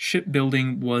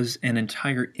 shipbuilding was an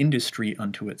entire industry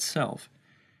unto itself,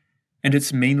 and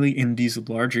it's mainly in these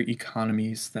larger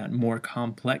economies that more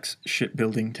complex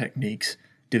shipbuilding techniques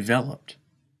developed.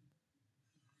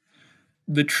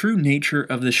 The true nature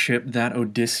of the ship that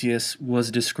Odysseus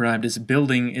was described as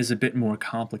building is a bit more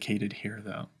complicated here,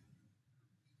 though.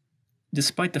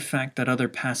 Despite the fact that other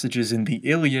passages in the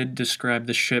Iliad describe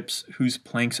the ships whose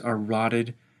planks are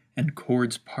rotted and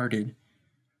cords parted,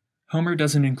 Homer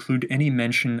doesn't include any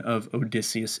mention of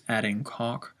Odysseus adding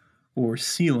caulk or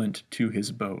sealant to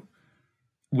his boat,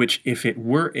 which, if it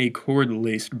were a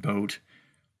cord-laced boat,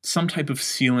 some type of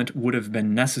sealant would have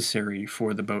been necessary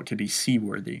for the boat to be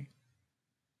seaworthy.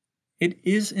 It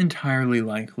is entirely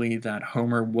likely that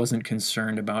Homer wasn't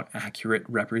concerned about accurate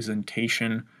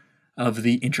representation of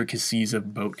the intricacies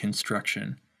of boat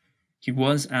construction. He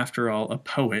was, after all, a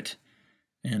poet,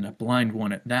 and a blind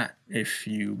one at that, if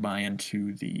you buy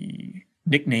into the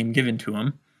nickname given to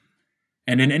him.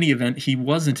 And in any event, he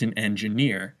wasn't an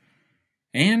engineer.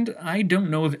 And I don't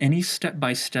know of any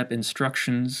step-by-step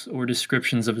instructions or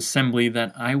descriptions of assembly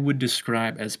that I would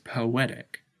describe as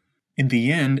poetic. In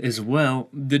the end, as well,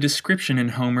 the description in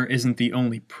Homer isn't the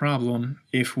only problem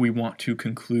if we want to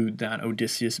conclude that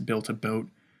Odysseus built a boat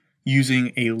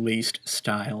using a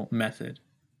laced-style method.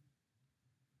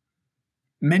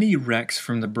 Many wrecks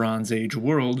from the Bronze Age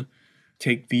world,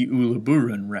 take the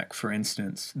Uluburun wreck for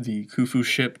instance, the Khufu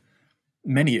ship,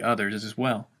 many others as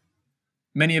well.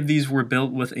 Many of these were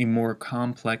built with a more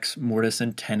complex mortise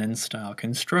and tenon style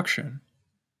construction.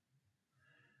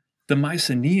 The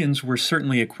Mycenaeans were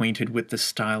certainly acquainted with this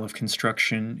style of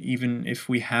construction, even if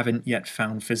we haven't yet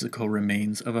found physical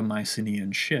remains of a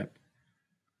Mycenaean ship.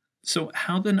 So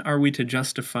how then are we to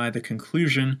justify the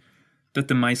conclusion that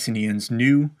the Mycenaeans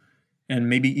knew, and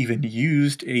maybe even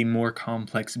used, a more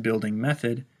complex building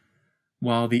method,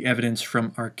 while the evidence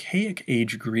from Archaic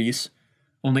Age Greece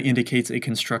only indicates a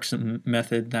construction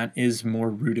method that is more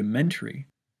rudimentary?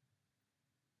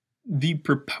 The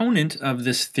proponent of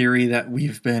this theory that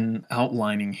we've been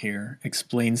outlining here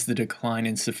explains the decline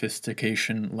in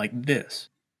sophistication like this.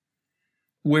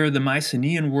 Where the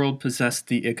Mycenaean world possessed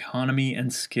the economy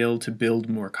and skill to build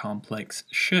more complex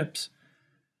ships,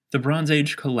 the Bronze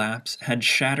Age collapse had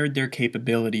shattered their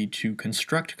capability to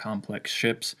construct complex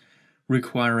ships,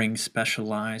 requiring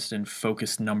specialized and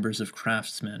focused numbers of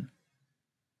craftsmen.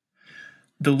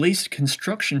 The laced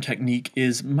construction technique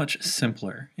is much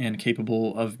simpler and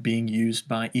capable of being used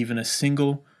by even a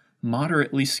single,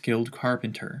 moderately skilled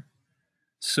carpenter.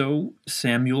 So,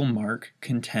 Samuel Mark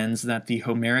contends that the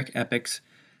Homeric epics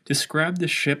describe the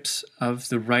ships of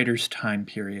the writer's time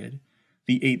period,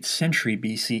 the 8th century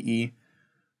BCE,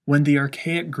 when the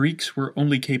archaic Greeks were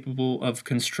only capable of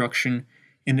construction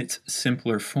in its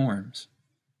simpler forms.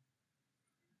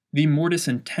 The mortise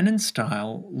and tenon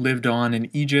style lived on in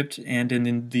Egypt and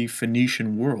in the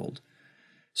Phoenician world,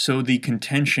 so the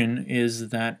contention is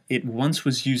that it once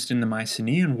was used in the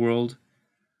Mycenaean world,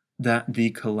 that the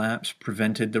collapse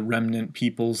prevented the remnant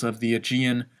peoples of the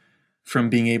Aegean from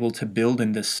being able to build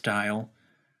in this style,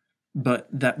 but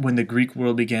that when the Greek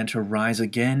world began to rise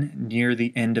again near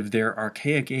the end of their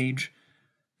Archaic Age,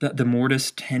 that the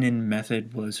mortise tenon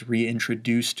method was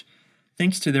reintroduced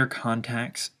thanks to their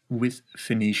contacts with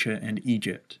Phoenicia and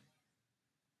Egypt.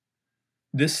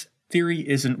 This theory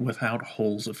isn't without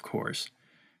holes, of course,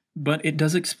 but it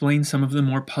does explain some of the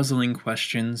more puzzling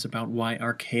questions about why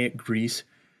archaic Greece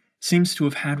seems to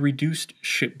have had reduced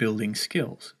shipbuilding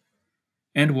skills,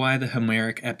 and why the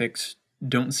Homeric epics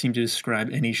don't seem to describe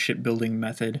any shipbuilding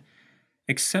method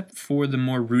except for the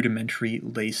more rudimentary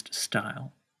laced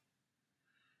style.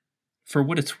 For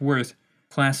what it's worth,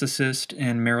 classicist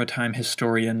and maritime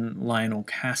historian Lionel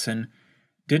Casson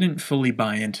didn't fully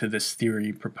buy into this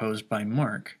theory proposed by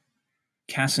Mark.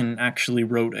 Casson actually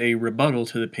wrote a rebuttal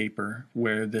to the paper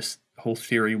where this whole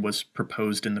theory was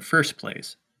proposed in the first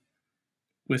place.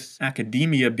 With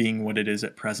academia being what it is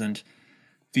at present,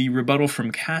 the rebuttal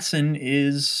from Casson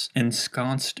is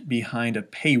ensconced behind a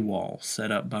paywall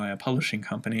set up by a publishing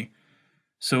company,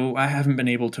 so I haven't been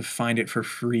able to find it for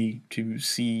free to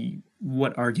see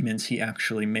what arguments he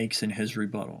actually makes in his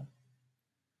rebuttal.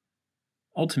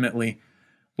 Ultimately,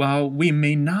 while we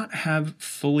may not have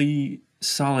fully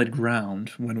solid ground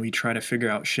when we try to figure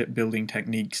out shipbuilding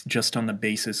techniques just on the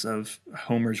basis of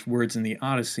Homer's words in the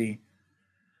Odyssey,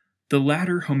 the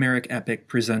latter Homeric epic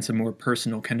presents a more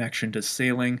personal connection to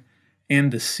sailing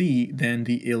and the sea than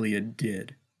the Iliad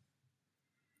did.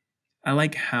 I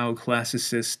like how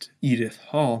classicist Edith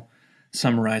Hall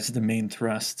summarized the main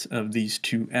thrusts of these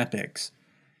two epics.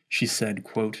 She said,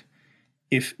 quote,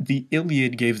 "If the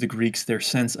Iliad gave the Greeks their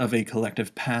sense of a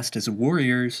collective past as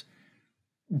warriors,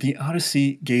 the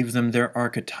Odyssey gave them their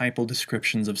archetypal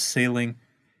descriptions of sailing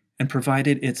and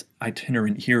provided its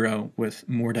itinerant hero with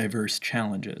more diverse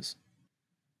challenges."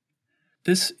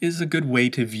 This is a good way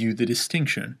to view the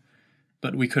distinction,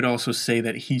 but we could also say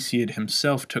that Hesiod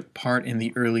himself took part in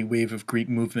the early wave of Greek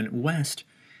movement west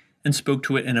and spoke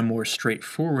to it in a more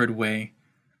straightforward way,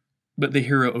 but the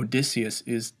hero Odysseus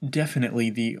is definitely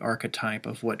the archetype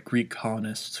of what Greek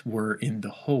colonists were in the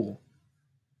whole.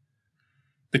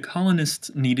 The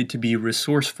colonists needed to be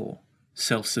resourceful,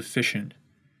 self-sufficient,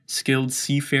 skilled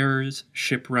seafarers,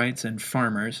 shipwrights, and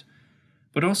farmers,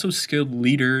 but also skilled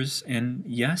leaders and,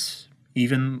 yes,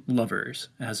 even lovers,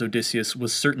 as Odysseus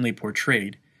was certainly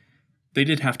portrayed. They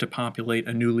did have to populate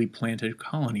a newly planted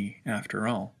colony, after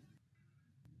all.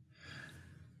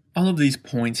 All of these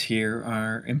points here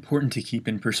are important to keep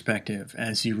in perspective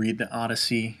as you read the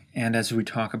Odyssey and as we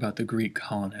talk about the Greek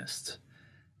colonists,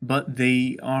 but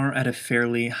they are at a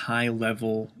fairly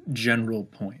high-level general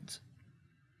point.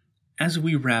 As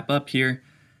we wrap up here,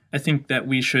 I think that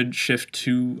we should shift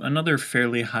to another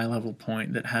fairly high-level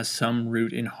point that has some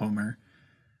root in Homer,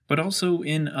 but also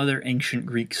in other ancient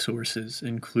Greek sources,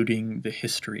 including the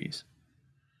histories.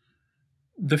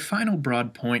 The final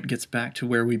broad point gets back to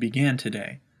where we began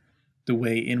today, the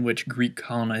way in which Greek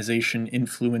colonization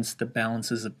influenced the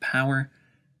balances of power,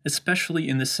 especially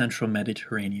in the central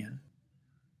Mediterranean.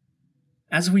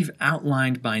 As we've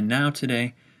outlined by now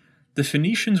today, the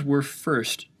Phoenicians were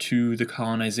first to the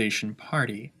colonization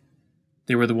party.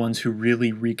 They were the ones who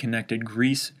really reconnected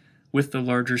Greece with the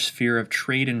larger sphere of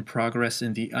trade and progress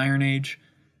in the Iron Age,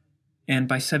 and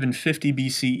by 750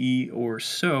 BCE or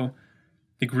so,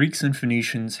 the Greeks and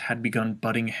Phoenicians had begun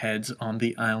butting heads on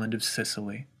the island of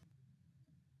Sicily.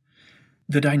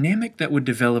 The dynamic that would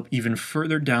develop even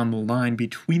further down the line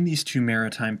between these two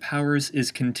maritime powers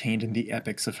is contained in the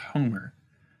epics of Homer.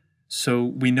 So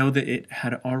we know that it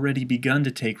had already begun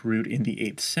to take root in the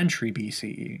 8th century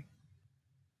BCE.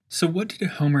 So what did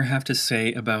Homer have to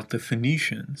say about the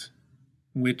Phoenicians?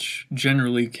 Which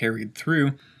generally carried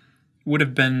through, would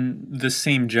have been the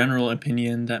same general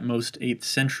opinion that most 8th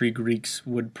century Greeks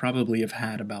would probably have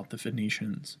had about the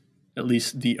Phoenicians, at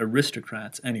least the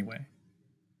aristocrats anyway.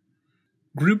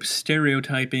 Group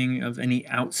stereotyping of any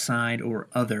outside or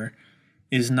other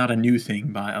is not a new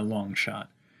thing by a long shot,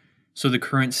 so the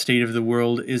current state of the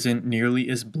world isn't nearly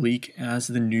as bleak as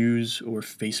the news or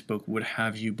Facebook would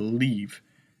have you believe.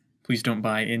 Please don't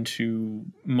buy into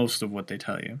most of what they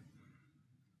tell you.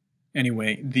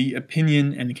 Anyway, the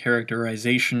opinion and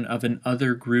characterization of an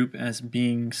other group as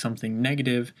being something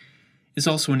negative is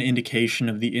also an indication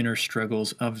of the inner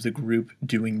struggles of the group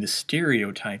doing the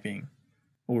stereotyping,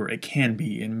 or it can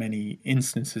be in many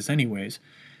instances anyways.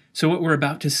 So what we're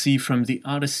about to see from the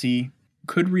Odyssey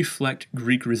could reflect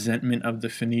Greek resentment of the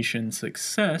Phoenician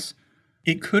success.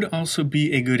 It could also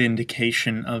be a good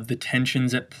indication of the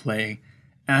tensions at play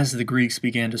as the Greeks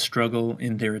began to struggle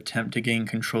in their attempt to gain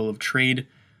control of trade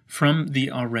from the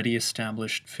already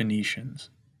established Phoenicians.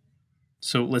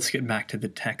 So let's get back to the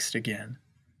text again.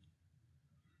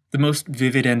 The most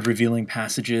vivid and revealing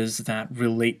passages that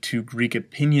relate to Greek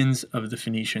opinions of the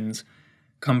Phoenicians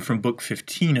come from Book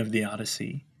 15 of the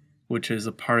Odyssey, which is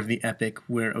a part of the epic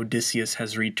where Odysseus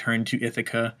has returned to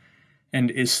Ithaca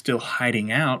and is still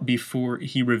hiding out before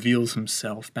he reveals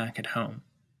himself back at home.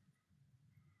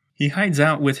 He hides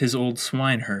out with his old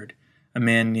swineherd, a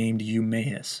man named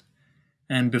Eumaeus,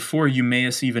 and before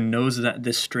Eumaeus even knows that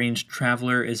this strange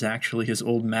traveler is actually his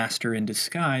old master in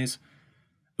disguise,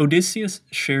 Odysseus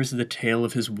shares the tale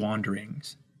of his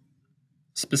wanderings.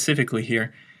 Specifically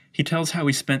here, he tells how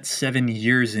he spent 7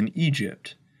 years in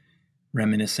Egypt,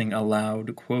 reminiscing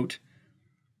aloud, quote,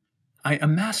 "I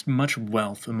amassed much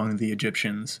wealth among the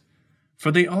Egyptians,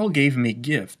 for they all gave me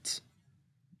gifts.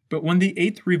 But when the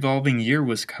 8th revolving year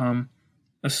was come,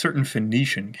 a certain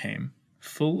Phoenician came,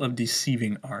 full of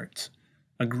deceiving arts,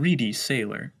 a greedy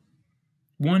sailor,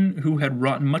 one who had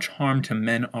wrought much harm to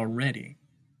men already.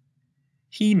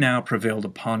 He now prevailed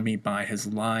upon me by his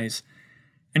lies,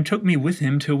 and took me with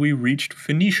him till we reached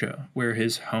Phoenicia, where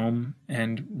his home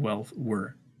and wealth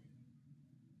were.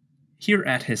 Here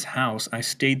at his house I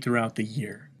stayed throughout the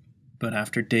year, but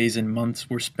after days and months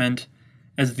were spent,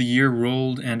 as the year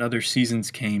rolled and other seasons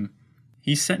came,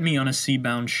 he set me on a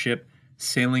sea-bound ship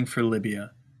sailing for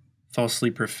Libya,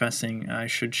 falsely professing I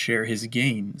should share his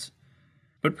gains,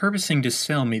 but purposing to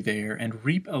sell me there and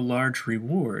reap a large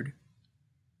reward.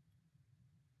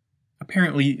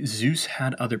 Apparently, Zeus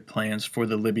had other plans for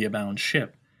the Libya-bound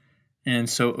ship, and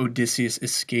so Odysseus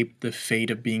escaped the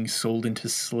fate of being sold into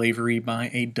slavery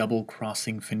by a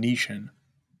double-crossing Phoenician.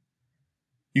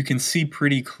 You can see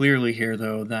pretty clearly here,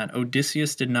 though, that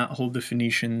Odysseus did not hold the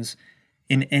Phoenicians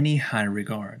in any high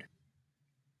regard.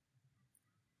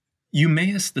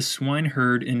 Eumaeus the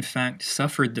swineherd in fact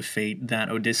suffered the fate that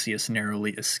Odysseus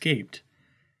narrowly escaped.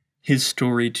 His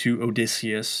story to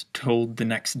Odysseus, told the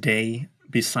next day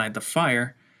beside the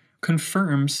fire,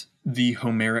 confirms the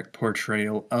Homeric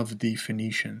portrayal of the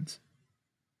Phoenicians.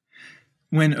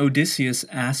 When Odysseus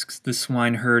asks the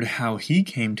swineherd how he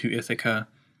came to Ithaca,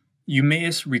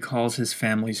 Eumaeus recalls his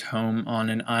family's home on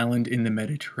an island in the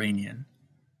Mediterranean.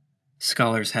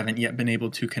 Scholars haven't yet been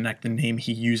able to connect the name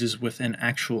he uses with an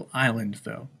actual island,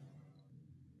 though.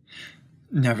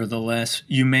 Nevertheless,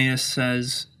 Eumaeus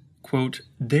says, quote,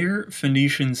 "There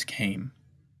Phoenicians came,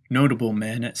 notable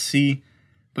men at sea,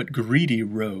 but greedy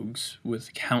rogues,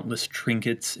 with countless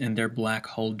trinkets in their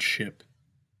black-hulled ship.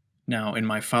 Now in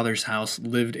my father's house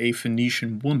lived a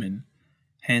Phoenician woman,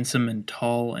 handsome and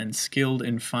tall and skilled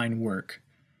in fine work,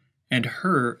 and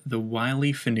her the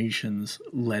wily Phoenicians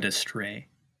led astray."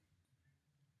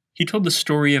 He told the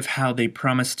story of how they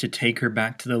promised to take her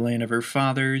back to the land of her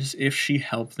fathers if she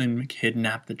helped them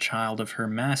kidnap the child of her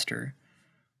master,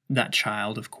 that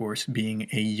child, of course, being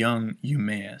a young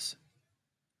Eumaeus.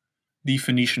 The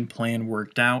Phoenician plan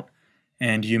worked out,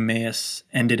 and Eumaeus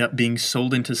ended up being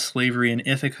sold into slavery in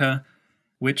Ithaca,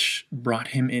 which brought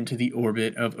him into the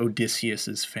orbit of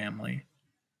Odysseus's family.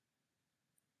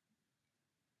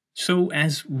 So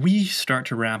as we start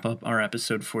to wrap up our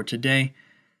episode for today,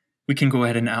 we can go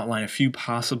ahead and outline a few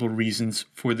possible reasons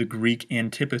for the Greek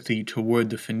antipathy toward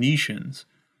the Phoenicians,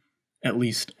 at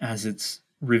least as it's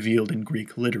revealed in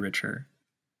Greek literature.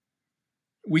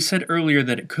 We said earlier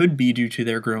that it could be due to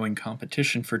their growing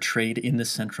competition for trade in the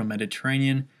central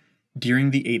Mediterranean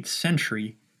during the 8th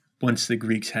century, once the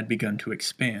Greeks had begun to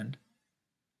expand.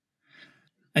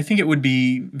 I think it would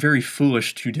be very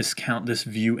foolish to discount this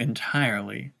view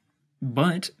entirely,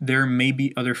 but there may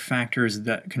be other factors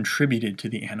that contributed to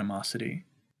the animosity.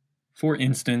 For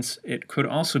instance, it could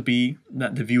also be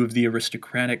that the view of the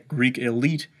aristocratic Greek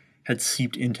elite had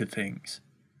seeped into things.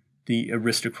 The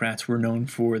aristocrats were known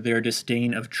for their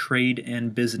disdain of trade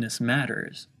and business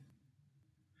matters.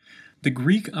 The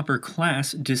Greek upper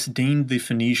class disdained the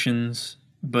Phoenicians,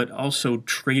 but also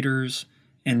traders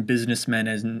and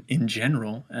businessmen in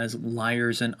general as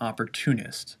liars and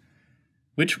opportunists,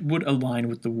 which would align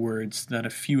with the words that a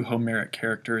few Homeric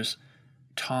characters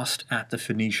tossed at the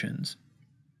Phoenicians.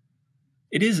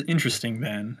 It is interesting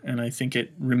then, and I think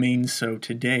it remains so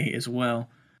today as well,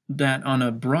 that on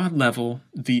a broad level,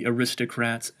 the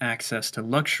aristocrats' access to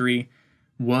luxury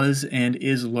was and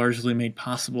is largely made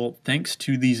possible thanks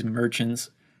to these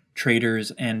merchants,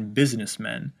 traders, and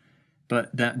businessmen,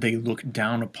 but that they look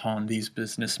down upon these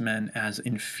businessmen as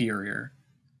inferior.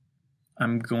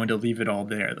 I'm going to leave it all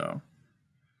there, though.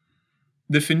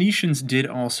 The Phoenicians did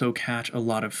also catch a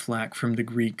lot of flack from the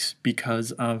Greeks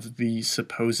because of the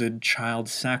supposed child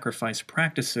sacrifice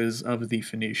practices of the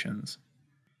Phoenicians.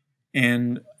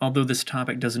 And although this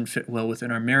topic doesn't fit well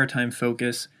within our maritime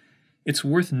focus, it's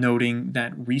worth noting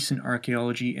that recent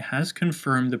archaeology has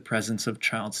confirmed the presence of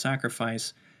child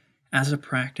sacrifice as a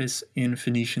practice in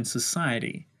Phoenician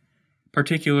society,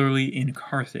 particularly in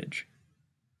Carthage.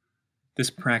 This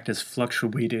practice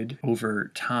fluctuated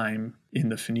over time in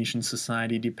the Phoenician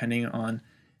society depending on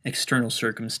external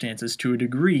circumstances to a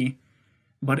degree,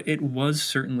 but it was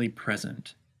certainly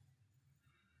present.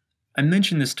 I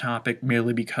mention this topic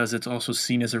merely because it's also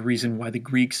seen as a reason why the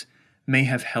Greeks may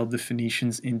have held the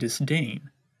Phoenicians in disdain,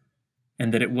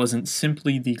 and that it wasn't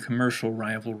simply the commercial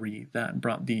rivalry that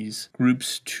brought these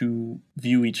groups to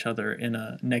view each other in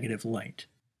a negative light.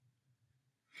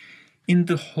 In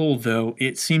the whole, though,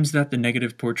 it seems that the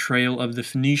negative portrayal of the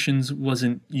Phoenicians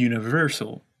wasn't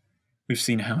universal. We've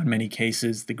seen how in many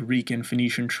cases the Greek and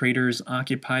Phoenician traders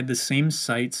occupied the same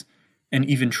sites and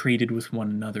even traded with one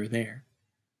another there.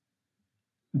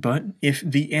 But if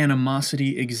the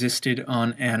animosity existed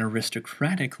on an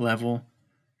aristocratic level,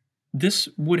 this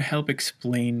would help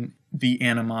explain the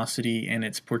animosity and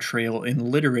its portrayal in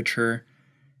literature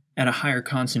at a higher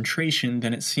concentration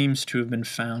than it seems to have been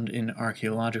found in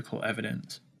archaeological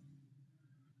evidence.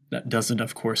 That doesn't,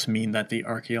 of course, mean that the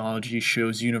archaeology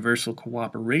shows universal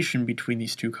cooperation between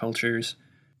these two cultures.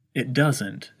 It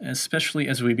doesn't, especially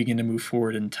as we begin to move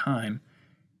forward in time.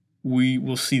 We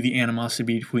will see the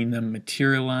animosity between them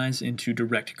materialize into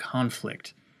direct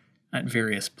conflict at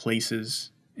various places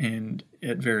and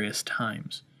at various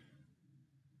times.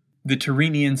 The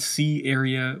Tyrrhenian Sea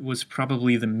area was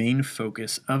probably the main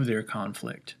focus of their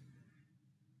conflict.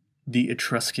 The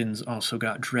Etruscans also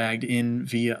got dragged in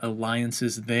via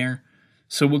alliances there,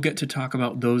 so we'll get to talk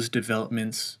about those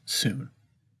developments soon.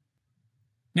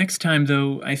 Next time,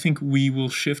 though, I think we will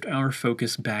shift our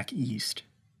focus back east.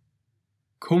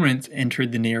 Corinth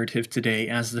entered the narrative today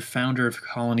as the founder of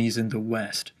colonies in the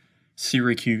west,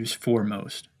 Syracuse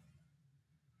foremost.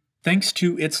 Thanks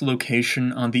to its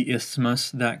location on the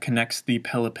isthmus that connects the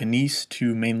Peloponnese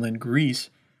to mainland Greece,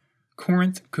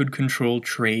 Corinth could control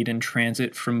trade and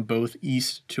transit from both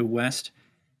east to west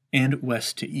and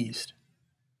west to east.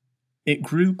 It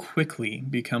grew quickly,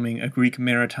 becoming a Greek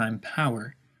maritime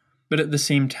power, but at the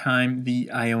same time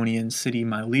the Ionian city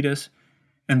Miletus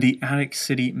and the Attic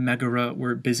city Megara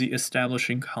were busy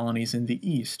establishing colonies in the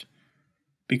east,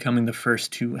 becoming the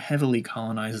first to heavily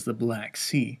colonize the Black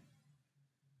Sea.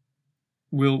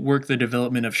 We'll work the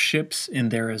development of ships in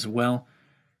there as well,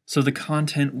 so the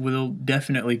content will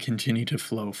definitely continue to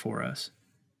flow for us.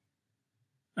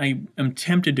 I am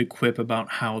tempted to quip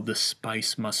about how the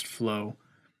spice must flow,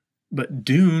 but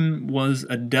Dune was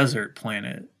a desert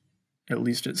planet. At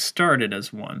least it started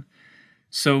as one,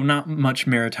 so not much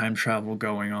maritime travel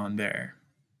going on there.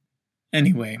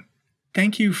 Anyway,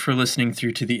 thank you for listening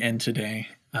through to the end today.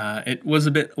 It was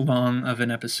a bit long of an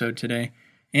episode today,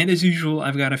 and as usual,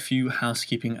 I've got a few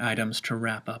housekeeping items to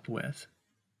wrap up with.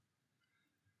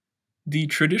 The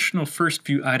traditional first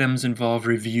few items involve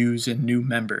reviews and new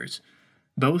members,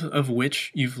 both of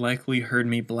which you've likely heard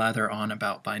me blather on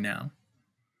about by now.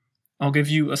 I'll give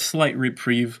you a slight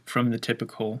reprieve from the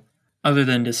typical, other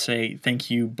than to say thank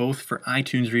you both for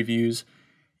iTunes reviews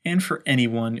and for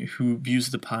anyone who views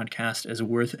the podcast as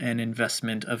worth an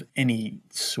investment of any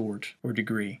sort or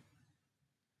degree.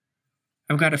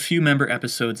 I've got a few member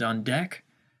episodes on deck,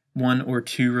 1 or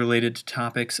 2 related to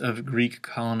topics of Greek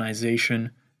colonization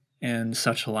and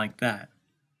such like that.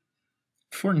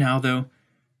 For now, though,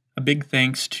 a big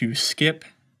thanks to Skip,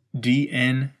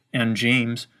 DN, and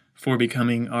James for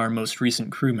becoming our most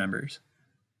recent crew members.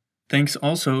 Thanks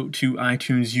also to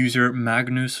iTunes user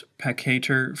Magnus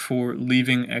Pakater for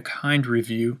leaving a kind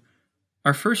review,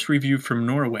 our first review from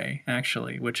Norway,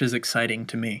 actually, which is exciting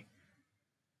to me.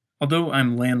 Although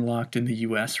I'm landlocked in the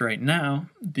US right now,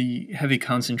 the heavy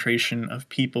concentration of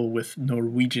people with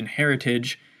Norwegian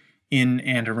heritage in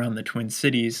and around the Twin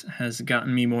Cities has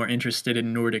gotten me more interested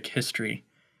in Nordic history,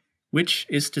 which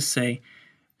is to say,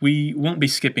 we won't be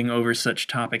skipping over such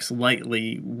topics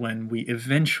lightly when we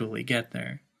eventually get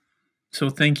there. So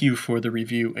thank you for the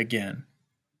review again.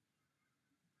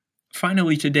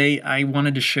 Finally today, I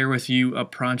wanted to share with you a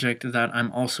project that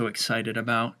I'm also excited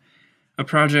about, a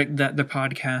project that the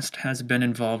podcast has been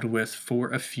involved with for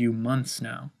a few months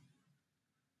now.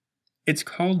 It's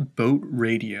called Boat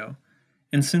Radio,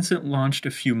 and since it launched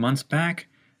a few months back,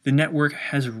 the network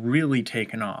has really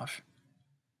taken off.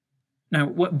 Now,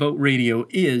 what Boat Radio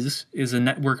is a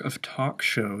network of talk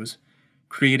shows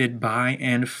created by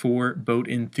and for boat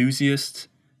enthusiasts,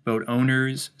 boat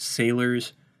owners,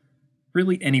 sailors,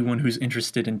 really anyone who's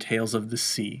interested in tales of the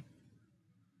sea.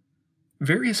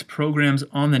 Various programs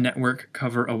on the network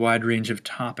cover a wide range of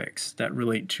topics that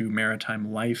relate to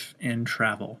maritime life and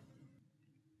travel.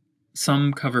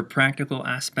 Some cover practical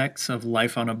aspects of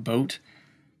life on a boat,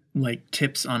 like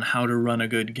tips on how to run a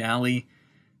good galley,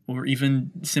 or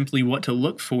even simply what to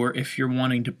look for if you're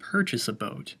wanting to purchase a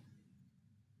boat.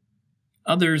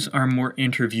 Others are more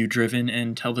interview-driven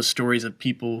and tell the stories of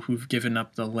people who've given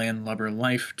up the landlubber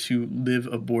life to live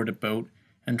aboard a boat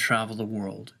and travel the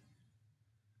world.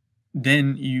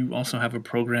 Then you also have a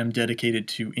program dedicated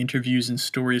to interviews and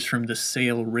stories from the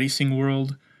sail racing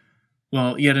world,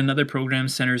 while yet another program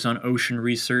centers on ocean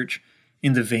research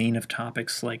in the vein of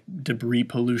topics like debris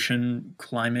pollution,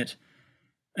 climate,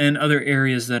 and other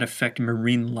areas that affect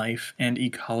marine life and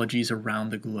ecologies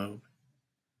around the globe.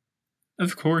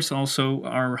 Of course, also,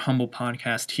 our humble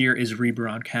podcast here is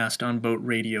rebroadcast on Boat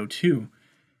Radio too,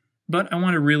 but I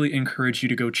want to really encourage you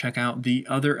to go check out the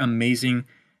other amazing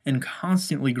and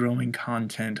constantly growing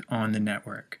content on the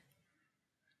network.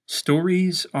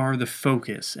 Stories are the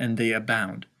focus and they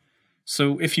abound,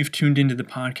 so if you've tuned into the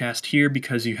podcast here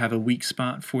because you have a weak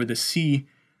spot for the sea,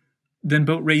 then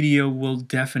Boat Radio will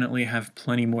definitely have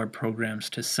plenty more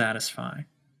programs to satisfy.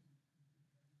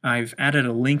 I've added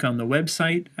a link on the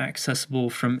website,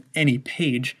 accessible from any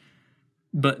page,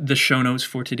 but the show notes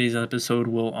for today's episode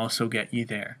will also get you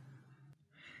there.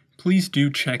 Please do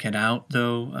check it out,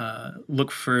 though.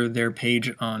 Look for their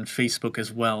page on Facebook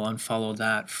as well and follow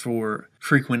that for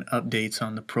frequent updates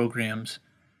on the programs.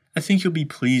 I think you'll be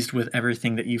pleased with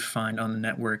everything that you find on the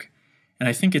network, and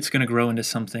I think it's going to grow into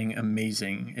something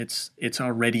amazing. It's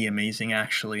already amazing,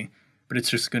 actually, but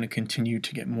it's just going to continue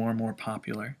to get more and more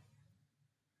popular.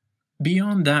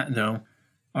 Beyond that, though,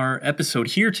 our episode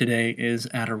here today is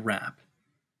at a wrap.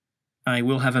 I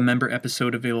will have a member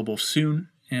episode available soon,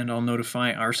 and I'll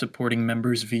notify our supporting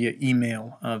members via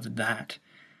email of that,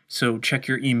 so check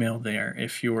your email there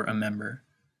if you're a member.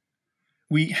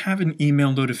 We have an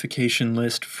email notification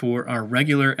list for our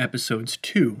regular episodes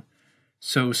too,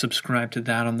 so subscribe to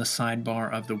that on the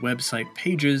sidebar of the website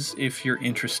pages if you're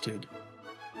interested.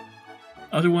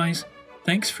 Otherwise,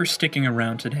 thanks for sticking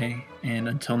around today, and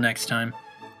until next time,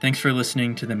 thanks for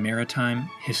listening to the Maritime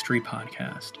History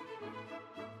Podcast.